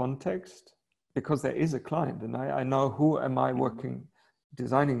the context because there is a client, and I know who am I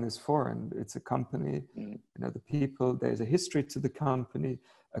designing this for, and it's a company, you know, the people, there's a history to the company,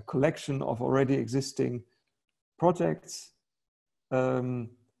 a collection of already existing projects, and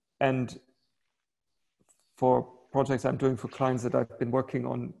for projects I'm doing for clients that I've been working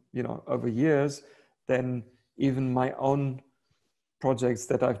on, you know, over years, then even my own projects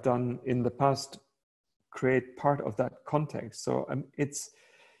that I've done in the past create part of that context. So it's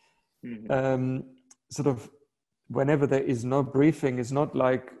sort of, whenever there is no briefing, it's not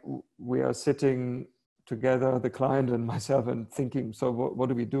like we are sitting together, the client and myself, and thinking, so what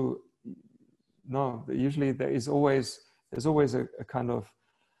do we do? No, usually there's always a kind of,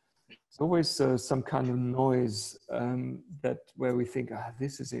 it's always some kind of noise where we think,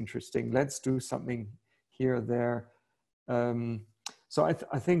 this is interesting, let's do something here or there. So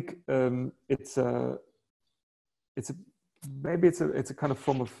I think it's a kind of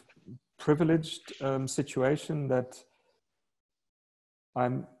form of privileged situation that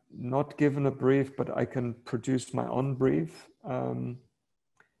I'm not given a brief, but I can produce my own brief.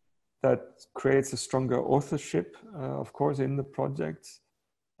 That creates a stronger authorship, of course, in the project.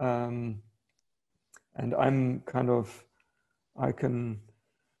 And I'm kind of, I can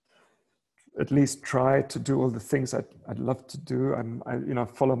at least try to do all the things I'd love to do. I you know,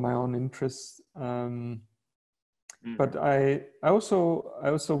 follow my own interests. But I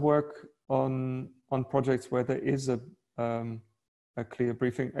also work on projects where there is a clear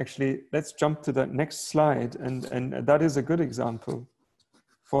briefing. Actually, let's jump to the next slide, and that is a good example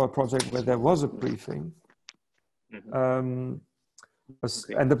for a project where there was a briefing. And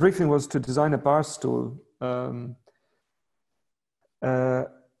the briefing was to design a bar stool. And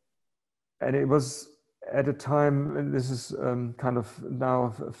it was at a time, and this is kind of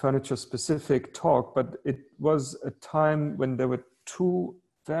now a furniture specific talk, but it was a time when there were two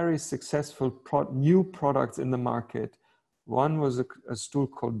very successful new products in the market. One was a stool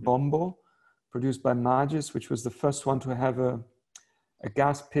called Bombo, produced by Magis, which was the first one to have a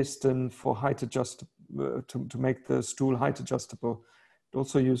gas piston for height adjust, to make the stool height adjustable. It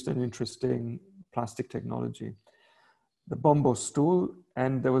also used an interesting plastic technology. The Bombo stool,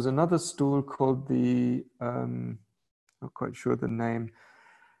 and there was another stool called the, not quite sure the name,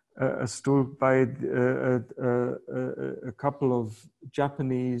 a stool by a couple of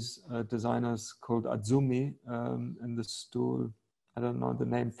Japanese designers called Azumi, and the stool, I don't know the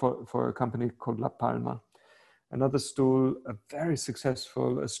name, for a company called La Palma. Another stool, a very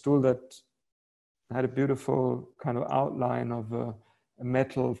successful, a stool that had a beautiful kind of outline of a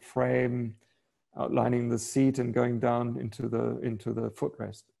metal frame outlining the seat and going down into the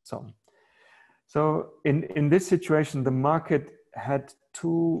footrest. So in this situation, the market had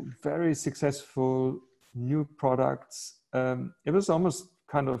two very successful new products. It was almost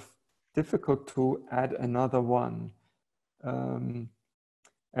kind of difficult to add another one. And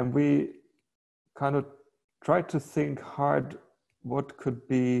we kind of tried to think hard what could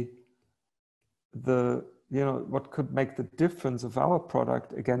be what could make the difference of our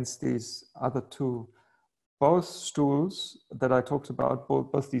product against these other two. Both stools that I talked about,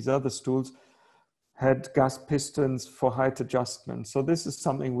 both these other stools, had gas pistons for height adjustment. So this is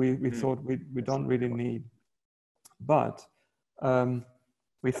something we thought we don't really need. But we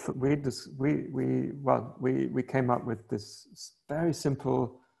came up with this very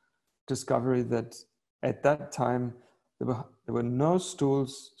simple discovery that at that time there were no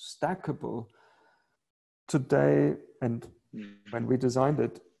stools stackable. Today, and when we designed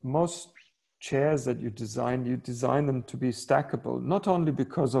it, most chairs that you design them to be stackable, not only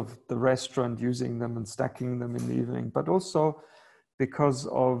because of the restaurant using them and stacking them in the evening, but also because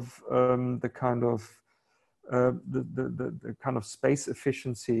of the kind of space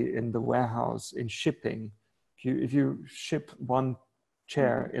efficiency in the warehouse, in shipping. If you ship one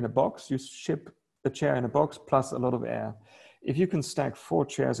chair in a box, you ship the chair in a box plus a lot of air. If you can stack 4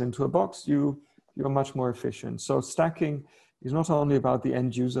 chairs into a box, you're much more efficient. So stacking is not only about the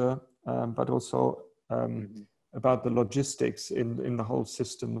end user, but also about the logistics in the whole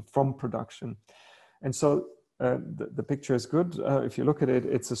system from production. And so the picture is good. If you look at it,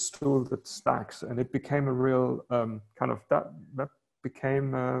 it's a stool that stacks, and it became a real kind of that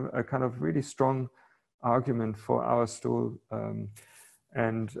became a kind of really strong argument for our stool,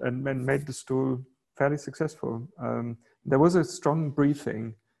 and made the stool fairly successful. There was a strong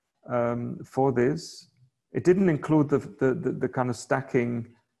briefing for this. It didn't include the kind of stacking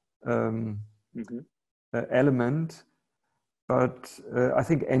element, but I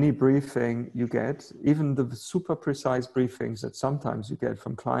think any briefing you get, even the super precise briefings that sometimes you get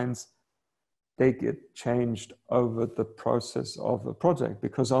from clients, they get changed over the process of a project,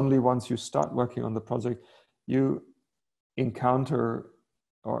 because only once you start working on the project, you encounter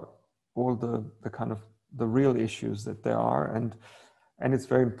all the kind of the real issues that there are, and it's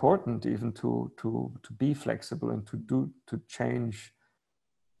very important even to be flexible and to change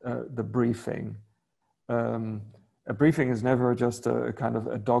the briefing. A briefing is never just a kind of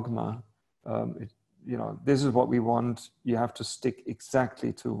a dogma. You know, this is what we want. You have to stick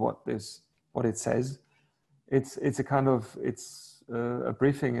exactly to what it says. It's a kind of a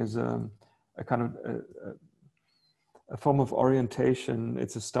briefing is a kind of a form of orientation.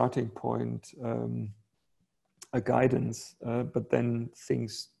 It's a starting point, a guidance, but then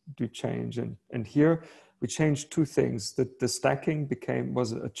things do change. And here we changed two things. That the stacking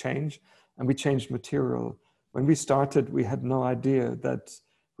was a change, and we changed material. When we started, we had no idea that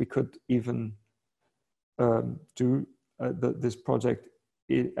we could even do this project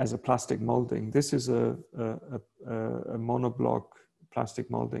as a plastic molding. This is a monoblock plastic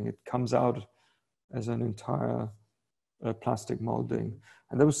molding. It comes out as an entire plastic molding.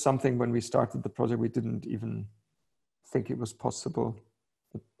 And there was something when we started the project, we didn't even think it was possible.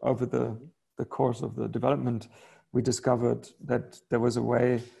 Over the course of the development, we discovered that there was a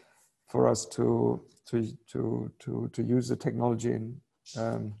way for us to use the technology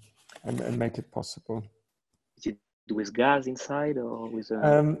and make it possible. Is it with gas inside or with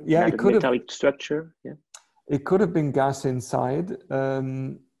a it could metallic structure? Yeah, it could have been gas inside,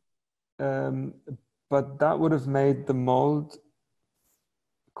 but that would have made the mold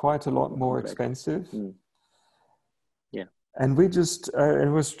quite a lot more expensive. Yeah, and we just it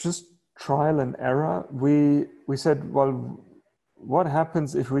was just trial and error. We said, well, what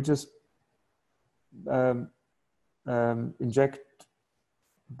happens if we just inject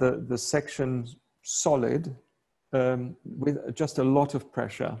the section solid with just a lot of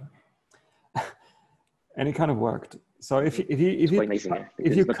pressure, and it kind of worked. So if you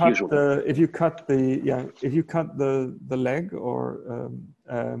cut the leg, or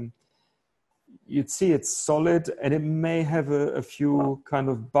you'd see it's solid, and it may have a few kind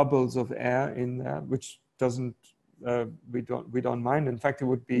of bubbles of air in there, which doesn't we don't mind. In fact, it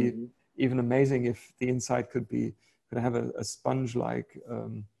would be even amazing if the inside could have a sponge-like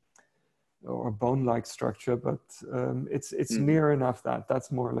or a bone-like structure, but it's near enough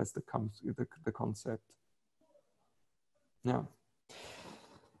that's more or less the concept. Yeah.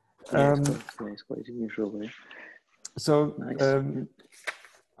 It's quite unusual. So Nice.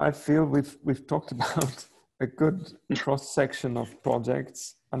 I feel we've talked about a good cross section of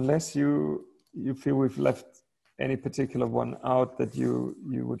projects. Unless you feel we've left any particular one out that you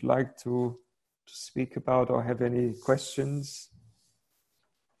would like to speak about, or have any questions?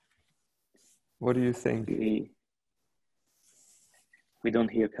 What do you think? We don't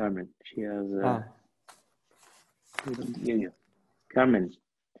hear Carmen. She has. We don't hear you, Carmen.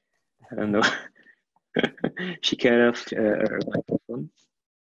 I don't know. She cut off her microphone.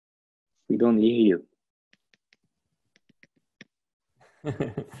 We don't hear you.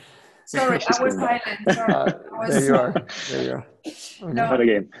 Sorry, I was silent. Sorry. There you are. There you are. Okay. No. Not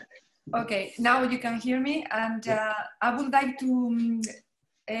again. Okay, now you can hear me, and I would like to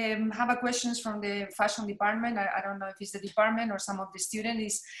have a questions from the fashion department. I don't know if it's the department or some of the students.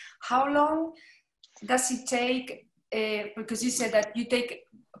 Is how long does it take? Because you said that you take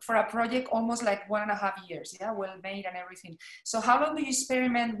for a project almost like 1.5 years, yeah, well made and everything. So how long do you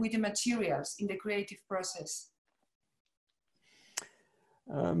experiment with the materials in the creative process?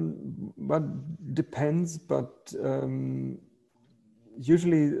 But depends, but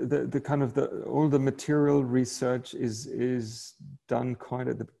usually the kind of all the material research is done quite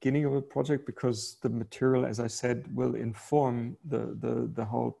at the beginning of a project, because the material, as I said, will inform the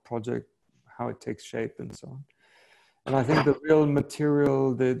whole project, how it takes shape and so on. And I think the real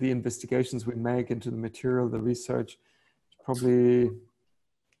material, the investigations we make into the material, the research, probably,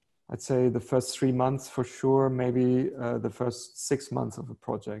 I'd say the first 3 months for sure, maybe the first 6 months of a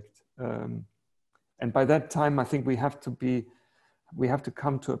project. And by that time, I think we have to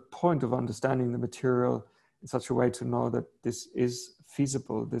come to a point of understanding the material in such a way to know that this is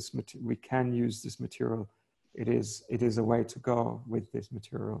feasible. We can use this material. It is a way to go with this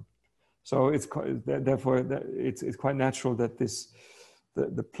material. So it's quite, therefore it's quite natural that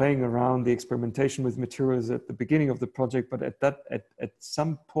the playing around, the experimentation with materials at the beginning of the project, but at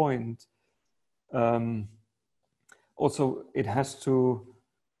some point, also it has to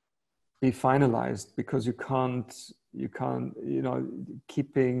be finalized, because you can't,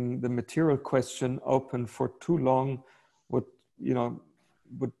 keeping the material question open for too long would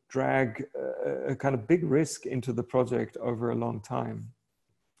drag a kind of big risk into the project over a long time.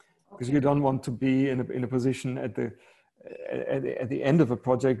 Because you don't want to be in a position at the end of a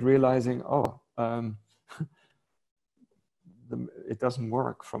project realizing, it doesn't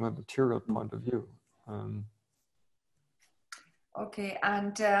work from a material point of view. Okay,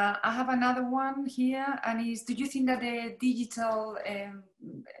 and I have another one here, and is: do you think that the digital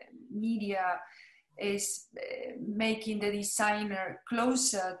media is making the designer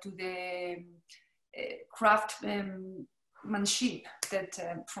closer to the craftsmanship that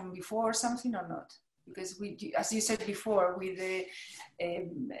from before, or something, or not? Because we, as you said before, with the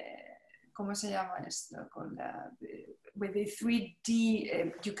 ¿cómo se llama esto? With the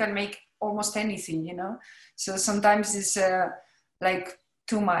 3D, you can make almost anything, So sometimes it's like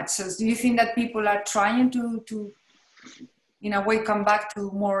too much. So do you think that people are trying to in a way, come back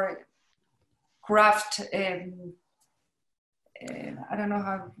to more craft? I don't know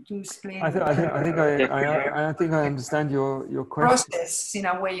how to explain. I think I understand your question. Process, in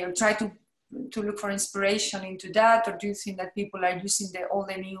a way, you try to look for inspiration into that, or do you think that people are using all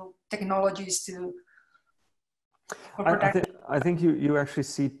the new technologies to? I think you actually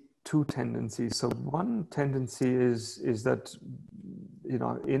see two tendencies. So one tendency is that,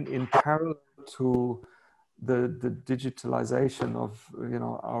 in parallel to the digitalization of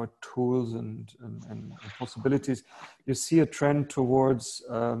our tools and possibilities, you see a trend towards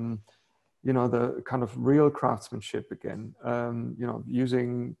the kind of real craftsmanship again.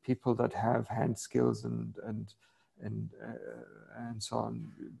 Using people that have hand skills and so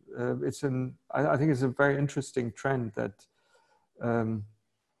on. I think it's a very interesting trend that.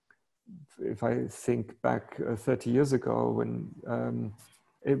 If I think back 30 years ago, when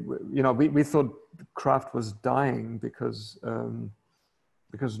we thought craft was dying because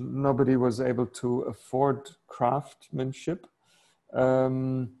nobody was able to afford craftsmanship,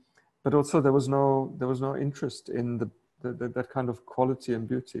 but also there was no interest in that kind of quality and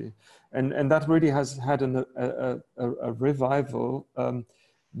beauty, and that really has had a revival.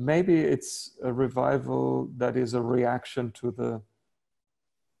 Maybe it's a revival that is a reaction to the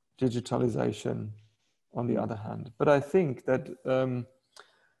digitalization, on the other hand. But I think that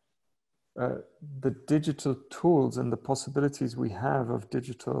the digital tools and the possibilities we have of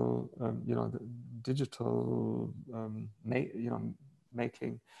digital,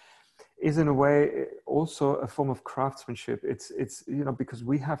 making, is in a way also a form of craftsmanship. It's because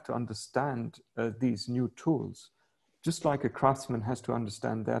we have to understand these new tools, just like a craftsman has to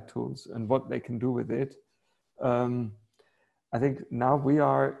understand their tools and what they can do with it. I think now we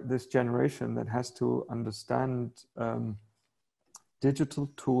are this generation that has to understand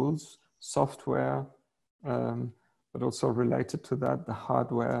digital tools, software, but also related to that, the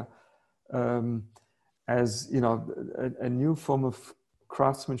hardware, as a new form of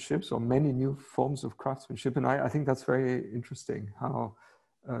craftsmanship, or many new forms of craftsmanship. And I think that's very interesting, how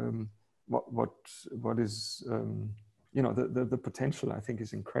what is the potential, I think,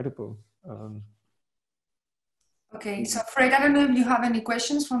 is incredible. Okay, so Fred, I don't know if you have any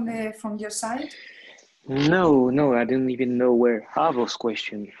questions from your side. No, I didn't even know where are those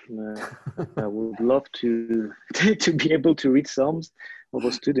questions. I would love to be able to read some of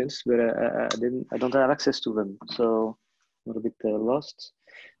those students, but I don't have access to them, so I'm a little bit lost.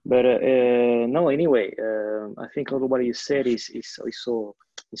 But no, anyway, I think all what you said is so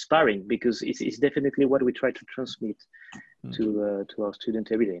inspiring, because it's definitely what we try to transmit to our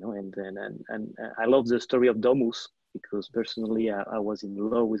students every day, And I love the story of Domus, because personally I was in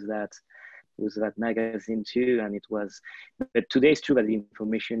love with that magazine too, and it was. But today it's true that the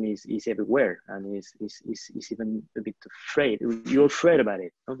information is everywhere, and is even a bit afraid. You're afraid about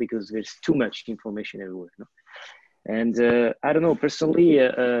it, because there's too much information everywhere. And I don't know, personally,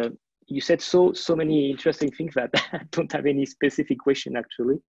 you said so many interesting things that I don't have any specific question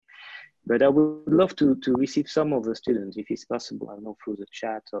actually. But I would love to receive some of the students, if it's possible, I don't know, through the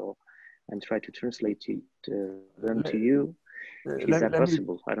chat, and try to translate them to you. Is that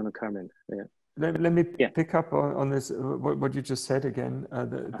possible? I don't know, Carmen. Yeah. Let me pick up on this, what you just said again,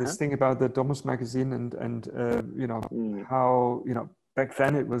 this thing about the Domus magazine and how, back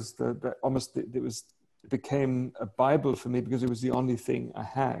then it was it was became a Bible for me because it was the only thing I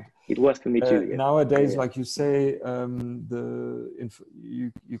had. It was for me too. Yeah. Nowadays, like you say,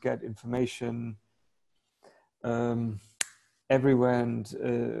 you get information everywhere and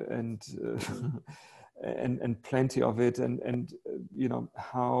plenty of it, and you know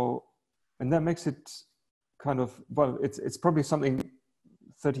how, and that makes it kind of, well, it's probably something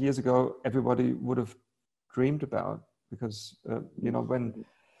 30 years ago everybody would have dreamed about, because you know, when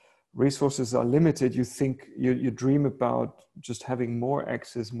resources are limited, you think you dream about just having more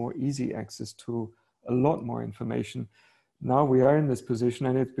access, more easy access to a lot more information. Now we are in this position,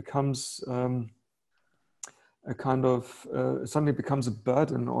 and it becomes a kind of suddenly becomes a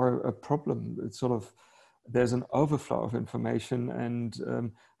burden or a problem. It's sort of, there's an overflow of information, and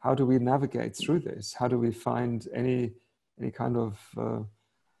how do we navigate through this? How do we find any kind of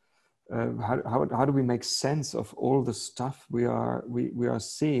how do we make sense of all the stuff we are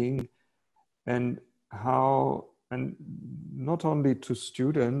seeing, and how, and not only to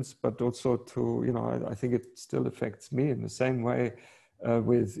students but also to, you know, I think it still affects me in the same way,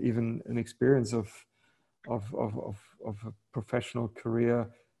 with even an experience of a professional career.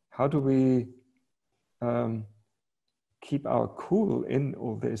 How do we keep our cool in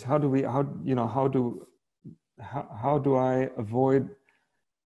all this? How do I avoid,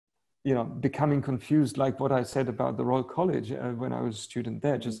 you know, becoming confused, like what I said about the Royal College when I was a student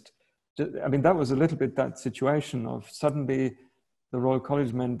there. Just, I mean, that was a little bit that situation of suddenly the Royal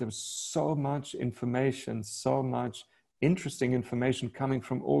College meant there was so much information, so much interesting information coming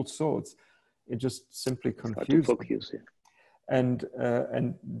from all sorts. It just simply confused me. Focus, yeah. And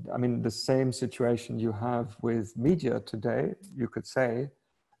I mean, the same situation you have with media today, you could say,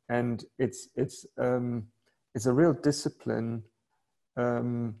 and it's a real discipline.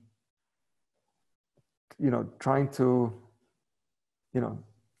 You know, trying to, you know,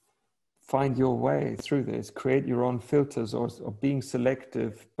 find your way through this, create your own filters, or being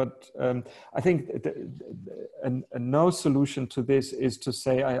selective. But I think a no solution to this is to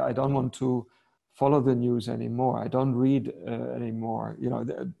say, I don't want to follow the news anymore. I don't read anymore. You know,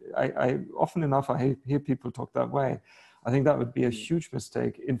 I often enough, I hear people talk that way. I think that would be a huge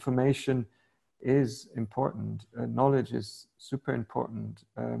mistake. Information is important. Knowledge is super important.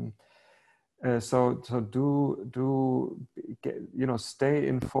 So do get, you know, stay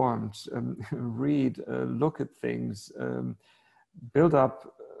informed, read, look at things, build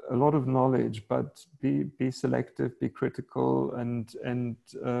up a lot of knowledge, but be selective, be critical, and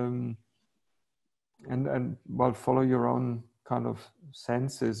well, follow your own kind of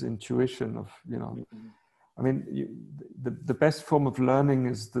senses, intuition of, you know. I mean, the best form of learning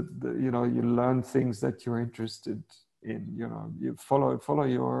is that you know, you learn things that you're interested in. You know, you follow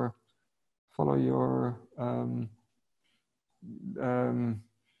your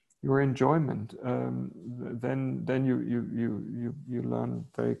enjoyment. Then you learn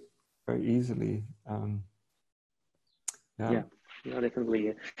very, very easily. Yeah,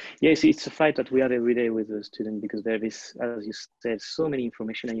 definitely. Yes, it's a fight that we have every day with the student, because there is, as you said, so many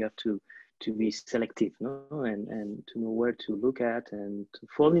information, and you have to be selective, no, and to know where to look at, and to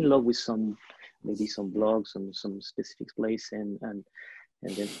fall in love with maybe some blogs on some specific place, and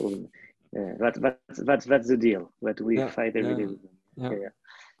then fall in. That's the deal. But we fight every day with them. Yeah.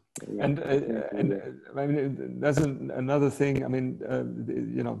 And I mean, there's another thing. I mean,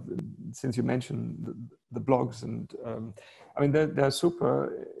 you know, since you mentioned the blogs, and I mean, they're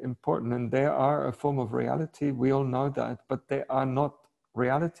super important, and they are a form of reality. We all know that, but they are not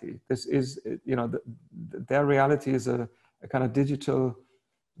reality. This is, you know, their reality is a kind of digital,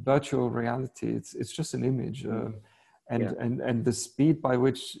 virtual reality. It's just an image. And the speed by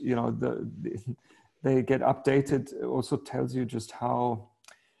which, you know, they get updated also tells you just how,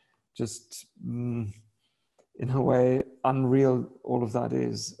 in a way, unreal all of that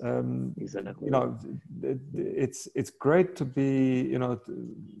is. Exactly. You know, it's great to be, you know,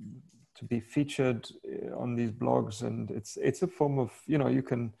 to be featured on these blogs, and it's a form of, you know, you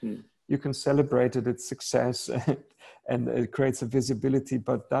can celebrate it, its success, and it creates a visibility,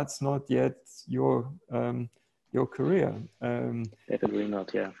 but that's not yet your career. Definitely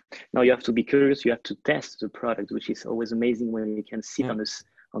not. Yeah. No, you have to be curious. You have to test the product, which is always amazing when you can sit on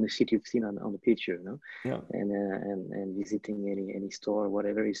the seat you've seen on the picture, no? Yeah. And visiting any store or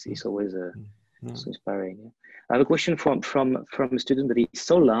whatever is always so inspiring. Yeah. I have a question from a student that is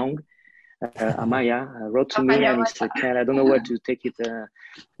so long. Amaya wrote to me, and he said, I don't know where to take it.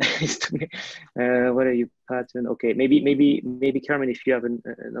 What are you pattern? Okay, maybe Carmen, if you have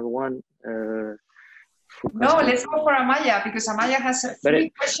another one. No, let's go for Amaya, because Amaya has 3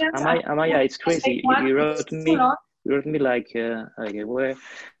 questions. Amaya, it's crazy. You wrote me like, where?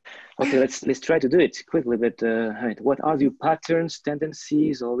 Okay, let's try to do it quickly. But what are your patterns,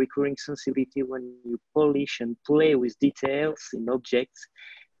 tendencies, or recurring sensibility when you polish and play with details in objects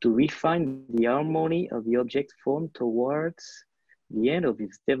to refine the harmony of the object form towards the end of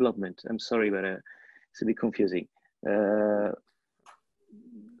its development? I'm sorry, but it's a bit confusing.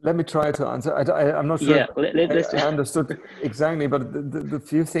 Let me try to answer. I'm not sure I understood exactly, but the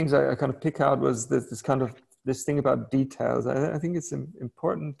few things I kind of pick out was this thing about details. I think it's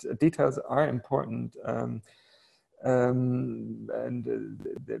important. Details are important. And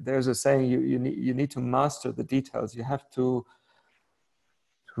there's a saying, you need to master the details. You have to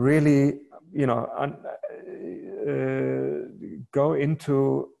really, go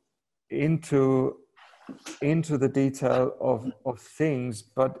into the detail of things.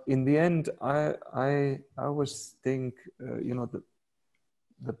 But in the end, I always think, the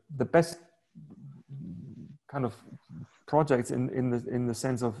best kind of projects in the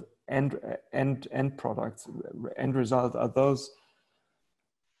sense of end products, end result, are those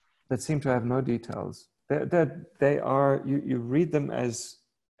that seem to have no details. They are, you read them as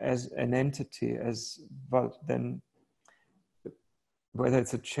an entity, as well, then whether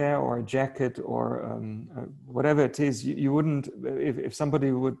it's a chair or a jacket or whatever it is, you wouldn't, if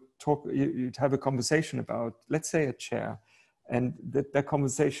somebody would talk, you'd have a conversation about, let's say, a chair, and that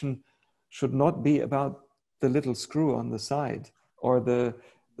conversation should not be about the little screw on the side or the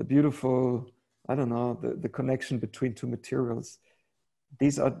beautiful, I don't know, the connection between two materials.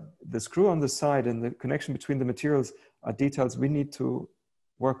 These are the screw on the side and the connection between the materials are details we need to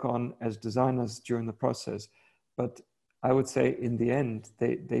work on as designers during the process. But I would say in the end,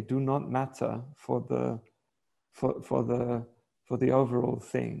 they do not matter for the overall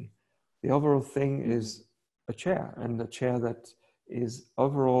thing. The overall thing is a chair, and a chair that is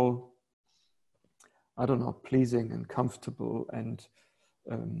overall, I don't know, pleasing and comfortable, and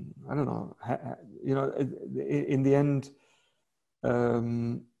I don't know, in the end,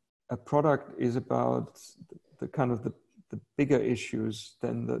 a product is about the kind of the bigger issues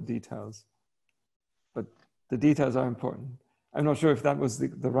than the details. But the details are important. I'm not sure if that was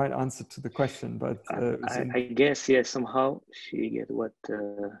the right answer to the question, but I guess, yeah, somehow she get what,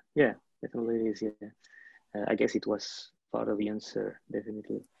 yeah, definitely is, yeah. I guess it was part of the answer,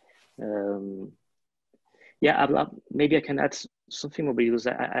 definitely. Yeah, maybe I can add something more, because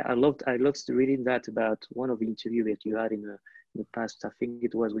I loved reading that about one of the interviews that you had in the past. I think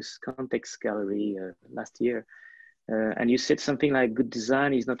it was with Context Gallery last year. And you said something like good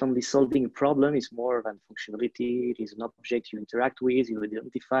design is not only solving a problem, it's more than functionality. It is an object you interact with, you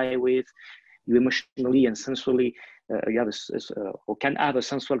identify with, you emotionally and sensually, you have or can have a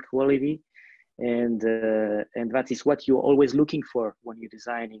sensual quality. And that is what you're always looking for when you're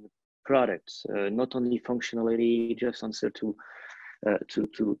designing products, not only functionality, just answer to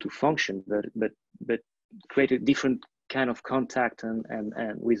function, but create a different kind of contact and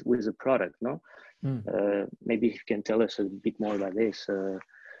with the product, no? Maybe you can tell us a bit more about this.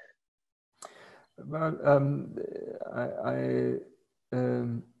 Well, I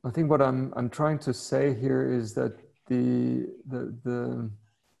think what I'm trying to say here is that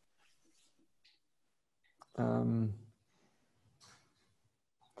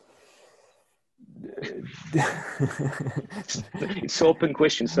it's an open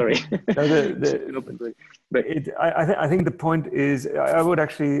question, sorry. But I think the point is, I would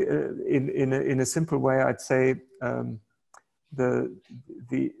actually, in a simple way, I'd say the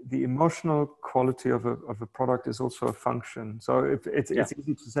emotional quality of a product is also a function. So it's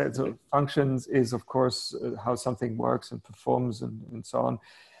easy to say. So functions is, of course, how something works and performs and so on.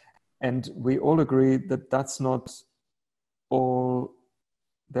 And we all agree that that's not all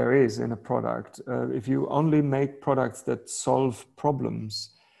there is in a product. If you only make products that solve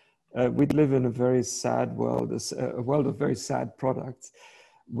problems, we'd live in a very sad world, a world of very sad products.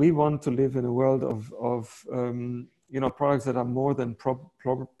 We want to live in a world of products that are more than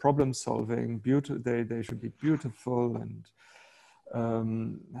problem solving. They should be beautiful and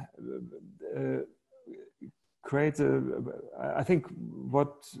create I think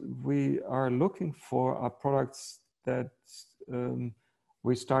what we are looking for are products that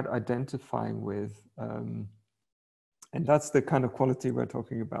we start identifying with, and that's the kind of quality we're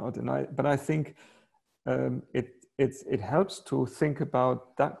talking about. But I think it helps to think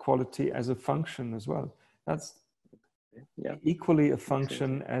about that quality as a function as well. That's equally a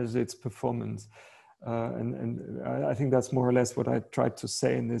function as its performance, and I think that's more or less what I tried to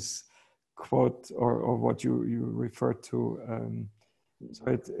say in this quote, or what you referred to. So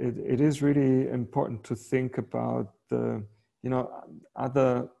it is really important to think about the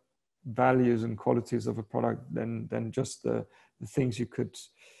other values and qualities of a product than just the things you could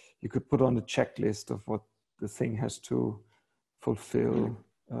you could put on a checklist of what the thing has to fulfill.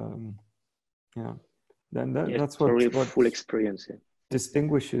 Yeah, then that's what full experience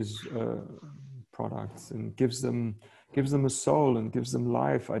distinguishes products and gives them a soul and gives them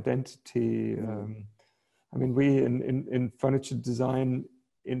life, identity. I mean, we in furniture design,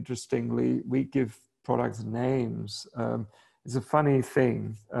 interestingly, we give products names. It's a funny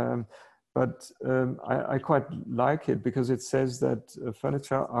thing, but I quite like it because it says that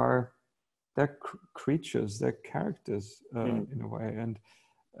furniture they're creatures, they're characters in a way, and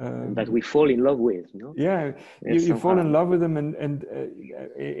that we fall in love with. Yeah, you fall in love with them, and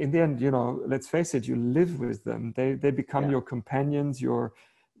in the end, let's face it, you live with them. They become your companions.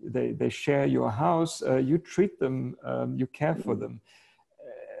 They share your house. You treat them, you care for them,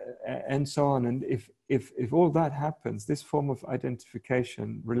 and so on. And if all that happens, this form of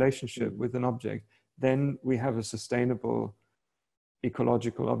identification, relationship with an object, then we have a sustainable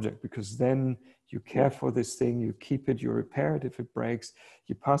ecological object, because then you care for this thing, you keep it, you repair it if it breaks,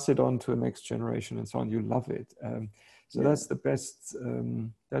 you pass it on to a next generation, and so on. You love it. So that's the best.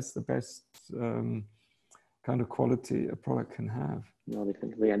 That's the best kind of quality a product can have. No,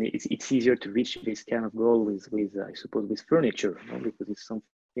 definitely, and it's easier to reach this kind of goal with I suppose with furniture, because it's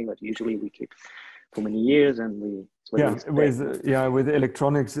something that usually we keep for many years, and with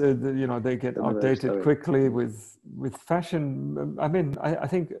electronics, they get outdated quickly. With fashion, I mean, I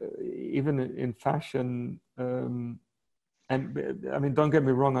think even in fashion, and I mean, don't get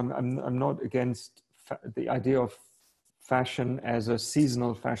me wrong, I'm not against the idea of fashion as a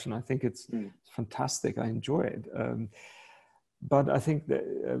seasonal fashion. I think it's fantastic. I enjoy it, but I think that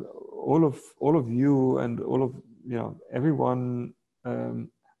all of you and all of everyone,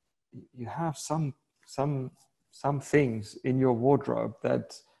 you have some things in your wardrobe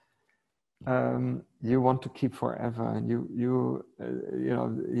that you want to keep forever, and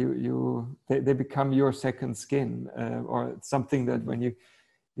they become your second skin, or something that when you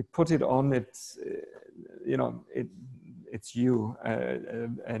put it on, it's it's you,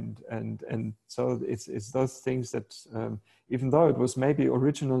 and so it's those things that even though it was maybe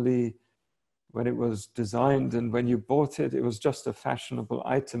originally, when it was designed and when you bought it, it was just a fashionable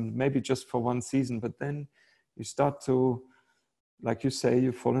item, maybe just for one season, but then you start to, like you say,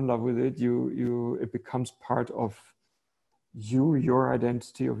 you fall in love with it. It becomes part of you, your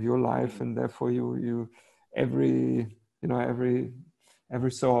identity of your life, and therefore you every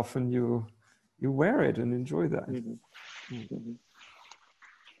so often you wear it and enjoy that.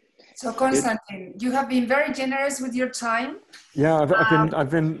 So Konstantin, you have been very generous with your time. Yeah,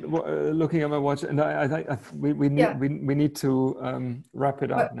 I've been looking at my watch, and we need to wrap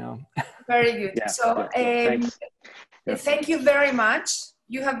it up now. Very good. Thank you very much.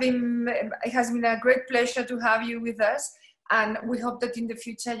 It has been a great pleasure to have you with us, and we hope that in the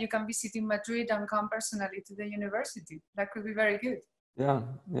future you can visit in Madrid and come personally to the university. That could be very good. Yeah.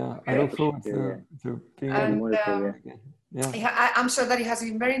 I look forward to being able I'm sure that it has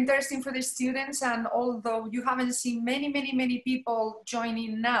been very interesting for the students, and although you haven't seen many people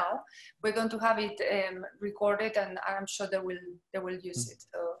joining now, we're going to have it recorded, and I'm sure they will use it.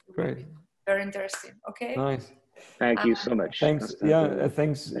 So it will be very interesting. Okay. Nice. Thank you so much. Thanks.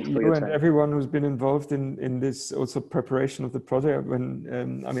 Thanks you and everyone who's been involved in this also preparation of the project. When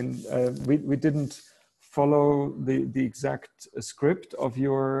we didn't follow the exact script of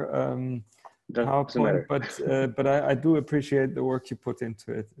your PowerPoint, but I do appreciate the work you put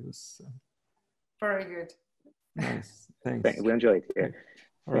into it. It was very good. Nice. Thanks. We enjoyed it.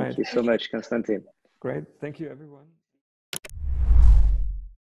 Yeah. Thank you so much, Konstantin. Great. Thank you, everyone.